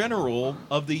Northern general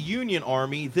of the Union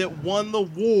Army that won the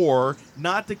war,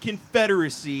 not the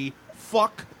Confederacy.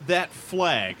 Fuck that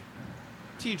flag.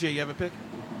 TJ, you have a pick?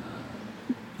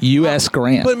 U.S.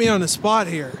 Grant. Put me on the spot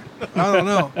here. I don't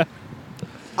know.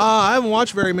 I haven't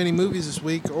watched very many movies this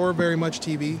week or very much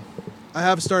TV. I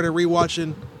have started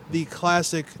rewatching the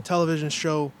classic television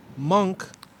show Monk,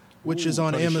 which is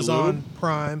on Tony Amazon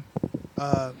Prime.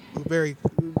 Very,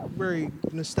 very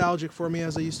nostalgic for me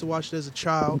as I used to watch it as a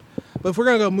child. But if we're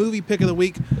going to go movie pick of the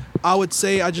week, I would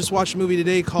say I just watched a movie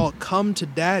today called Come to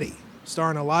Daddy,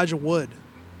 starring Elijah Wood.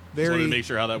 Just wanted to Very make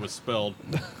sure how that was spelled.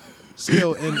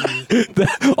 C-O-M-E.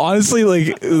 Honestly,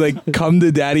 like come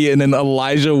to daddy, and then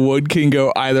Elijah Wood can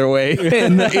go either way.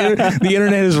 And the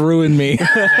internet has ruined me.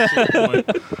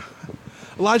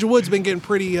 Elijah Wood's been getting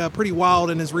pretty wild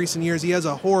in his recent years. He has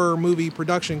a horror movie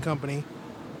production company,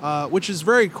 which is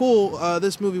very cool.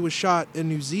 This movie was shot in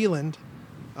New Zealand.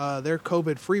 They're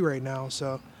COVID free right now,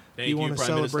 so Thank you you, want to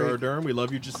Prime Minister celebrate. Ardern. We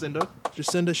love you, Jacinda.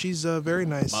 Jacinda, she's very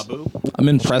nice. My boo. I'm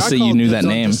impressed that I you call knew dibs that on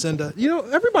name. Jacinda. You know,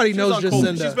 everybody knows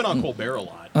Jacinda. She's been on Colbert a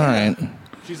lot. All right.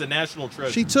 She's a national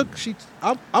treasure.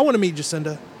 I want to meet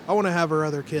Jacinda. I want to have her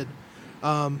other kid.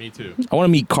 Me too. I want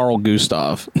to meet Carl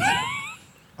Gustav.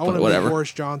 I want to meet whatever.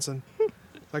 Boris Johnson.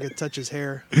 I could touch his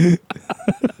hair.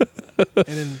 And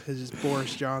then his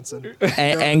Boris Johnson.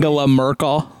 Angela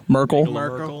Merkel. Angela Merkel.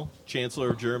 Merkel, Chancellor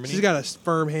of Germany. She's got a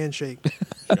firm handshake.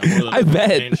 Got more than I a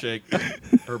bet. handshake.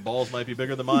 Her balls might be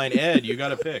bigger than mine. Ed, you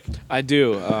got a pick. I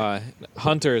do.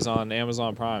 Hunters on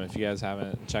Amazon Prime. If you guys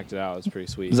haven't checked it out, it's pretty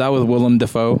sweet. Is that with Willem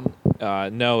Dafoe?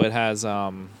 No, it has.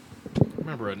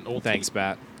 Remember an old Thanks,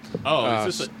 Bat. Oh,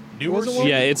 is this a newer was it season?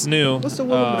 Yeah, it's new. What's the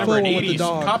Willem Remember Dafoe an one with the 80s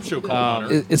dog? cop show called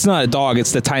Honor? It's not a dog.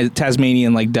 It's the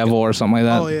Tasmanian like devil or something like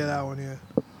that. Oh yeah, that one. Yeah.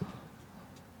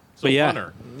 So But yeah,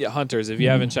 Honor. yeah, Hunters. If you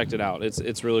haven't checked it out,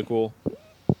 it's really cool.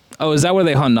 Oh, is that where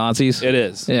they hunt Nazis? It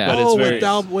is. Yeah. but Oh, it's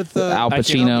very. with Al I can't-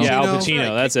 Pacino. Yeah, Al Pacino. Pacino.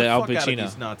 Right, That's kick it. the Al fuck out of Pacino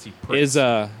these Nazi pricks. Is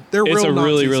They're it's a real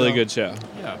really Nazis, though. good show.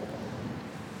 Yeah.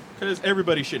 Because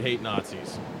everybody should hate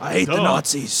Nazis. I hate the Duh.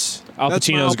 Nazis. Al That's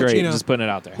my Pacino's Al great. Pacino. Just putting it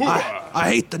out there. I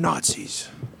hate the Nazis.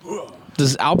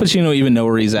 Does Al Pacino even know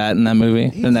where he's at in that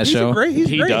movie? In that He's show? great. He's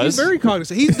He great. does? He's very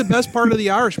cognizant. He's the best part of The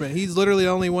Irishman. He's literally the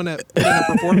only one that put in a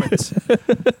performance.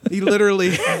 He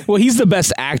literally. Well, he's the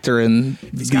best actor in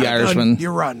The Irishman.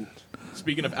 You run.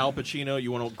 Speaking of Al Pacino,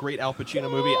 you want a great Al Pacino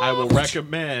movie? I will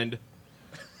recommend.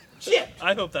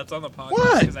 I hope that's on the podcast.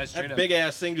 What? 'cause I straight That up. big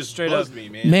ass thing just Straight buzzed up. me,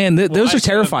 man. Man, Well, those I are should have been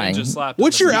terrifying. just slapped in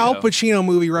What's the your Al mosquito. Pacino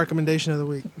movie recommendation of the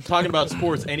week? Talking about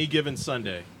sports any given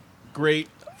Sunday. Great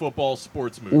football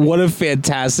sports movie. What a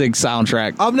fantastic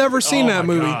soundtrack. I've never seen Oh that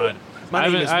my movie. God. My I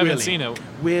name haven't, is I haven't Willie. seen it.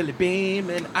 Willie Beam,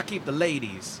 and I keep the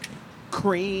ladies.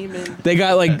 cream and They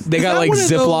got like that one of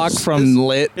Ziploc those- from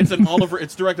Lit. it's an Oliver.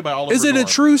 It's directed by Oliver. Is it a North.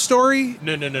 true story?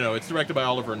 No. It's directed by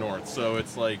Oliver North. So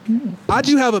it's like, I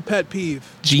do have a pet peeve.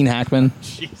 Gene Hackman.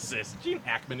 Jesus, Gene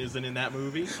Hackman isn't in that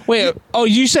movie. Wait, oh,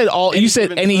 you said all. Any You said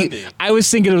Given any. Sunday. I was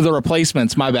thinking of The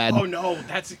Replacements. My bad. Oh no,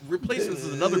 that's Replacements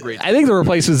is another great. I think The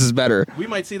Replacements is better. We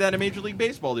might see that in Major League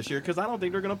Baseball this year because I don't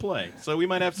think they're going to play. So we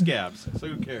might have scabs. So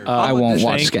who cares? I won't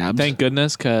watch Thank, Scabs. Thank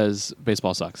goodness, because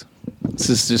baseball sucks. This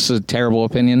is just a terrible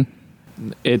opinion.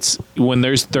 It's when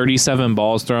there's 37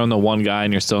 balls thrown to one guy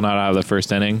and you're still not out of the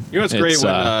first inning. You know what's great it's,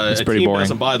 when it's a pretty team boring.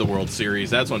 doesn't buy the World Series.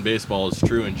 That's when baseball is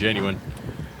true and genuine.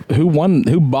 Who won?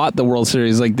 Who bought the World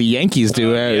Series? Like the Yankees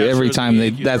do every so time the they.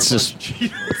 Yankees That's are a just bunch of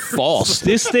cheaters. false.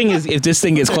 This thing is. If this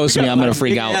thing gets close to me, I'm gonna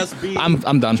freak out. Big-ass bee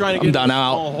I'm done. trying to I'm get done in a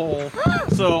out. small hole.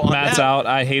 So on Matt's that- out.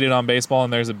 I hated on baseball,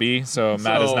 and there's a B, so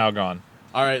Matt is So- now gone.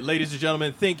 All right, ladies and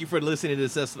gentlemen, thank you for listening to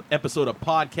this episode of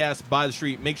Podcast by the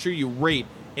Street. Make sure you rate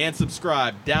and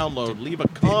subscribe, download, leave a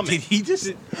comment.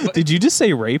 Did you just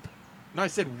say rape? No, I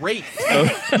said rate.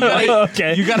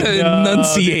 Okay. You gotta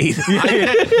enunciate.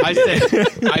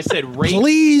 I said rate.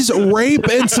 Please rape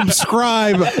and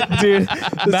subscribe. Dude,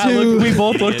 Matt, Two. we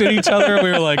both looked at each other and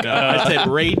we were like, I said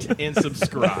rate and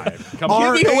subscribe. Come R-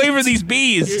 on. Get me away from these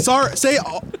bees. Sorry, say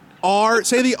R.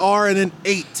 Say the R and then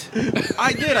 8.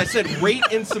 I did. I said rate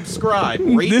and subscribe.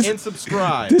 Rate This- and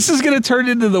subscribe. This is gonna turn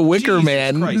into the Wicker Jesus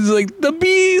Man. Christ. It's like the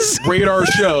bees. Rate our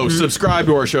show. Subscribe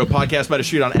to our show, Podcast by the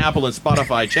Street on Apple and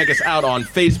Spotify. Check us out on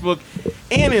Facebook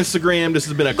and Instagram. This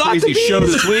has been a crazy show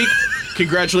this week.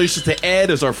 Congratulations to Ed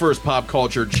as our first pop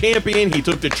culture champion. He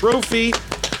took the trophy.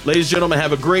 Ladies and gentlemen,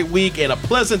 have a great week and a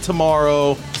pleasant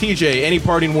tomorrow. TJ, any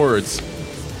parting words?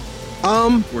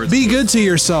 Be good to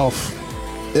yourself.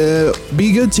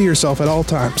 Be good to yourself at all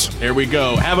times. There we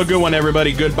go. Have a good one,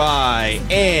 everybody. Goodbye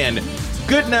and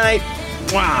good night.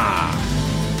 Mwah.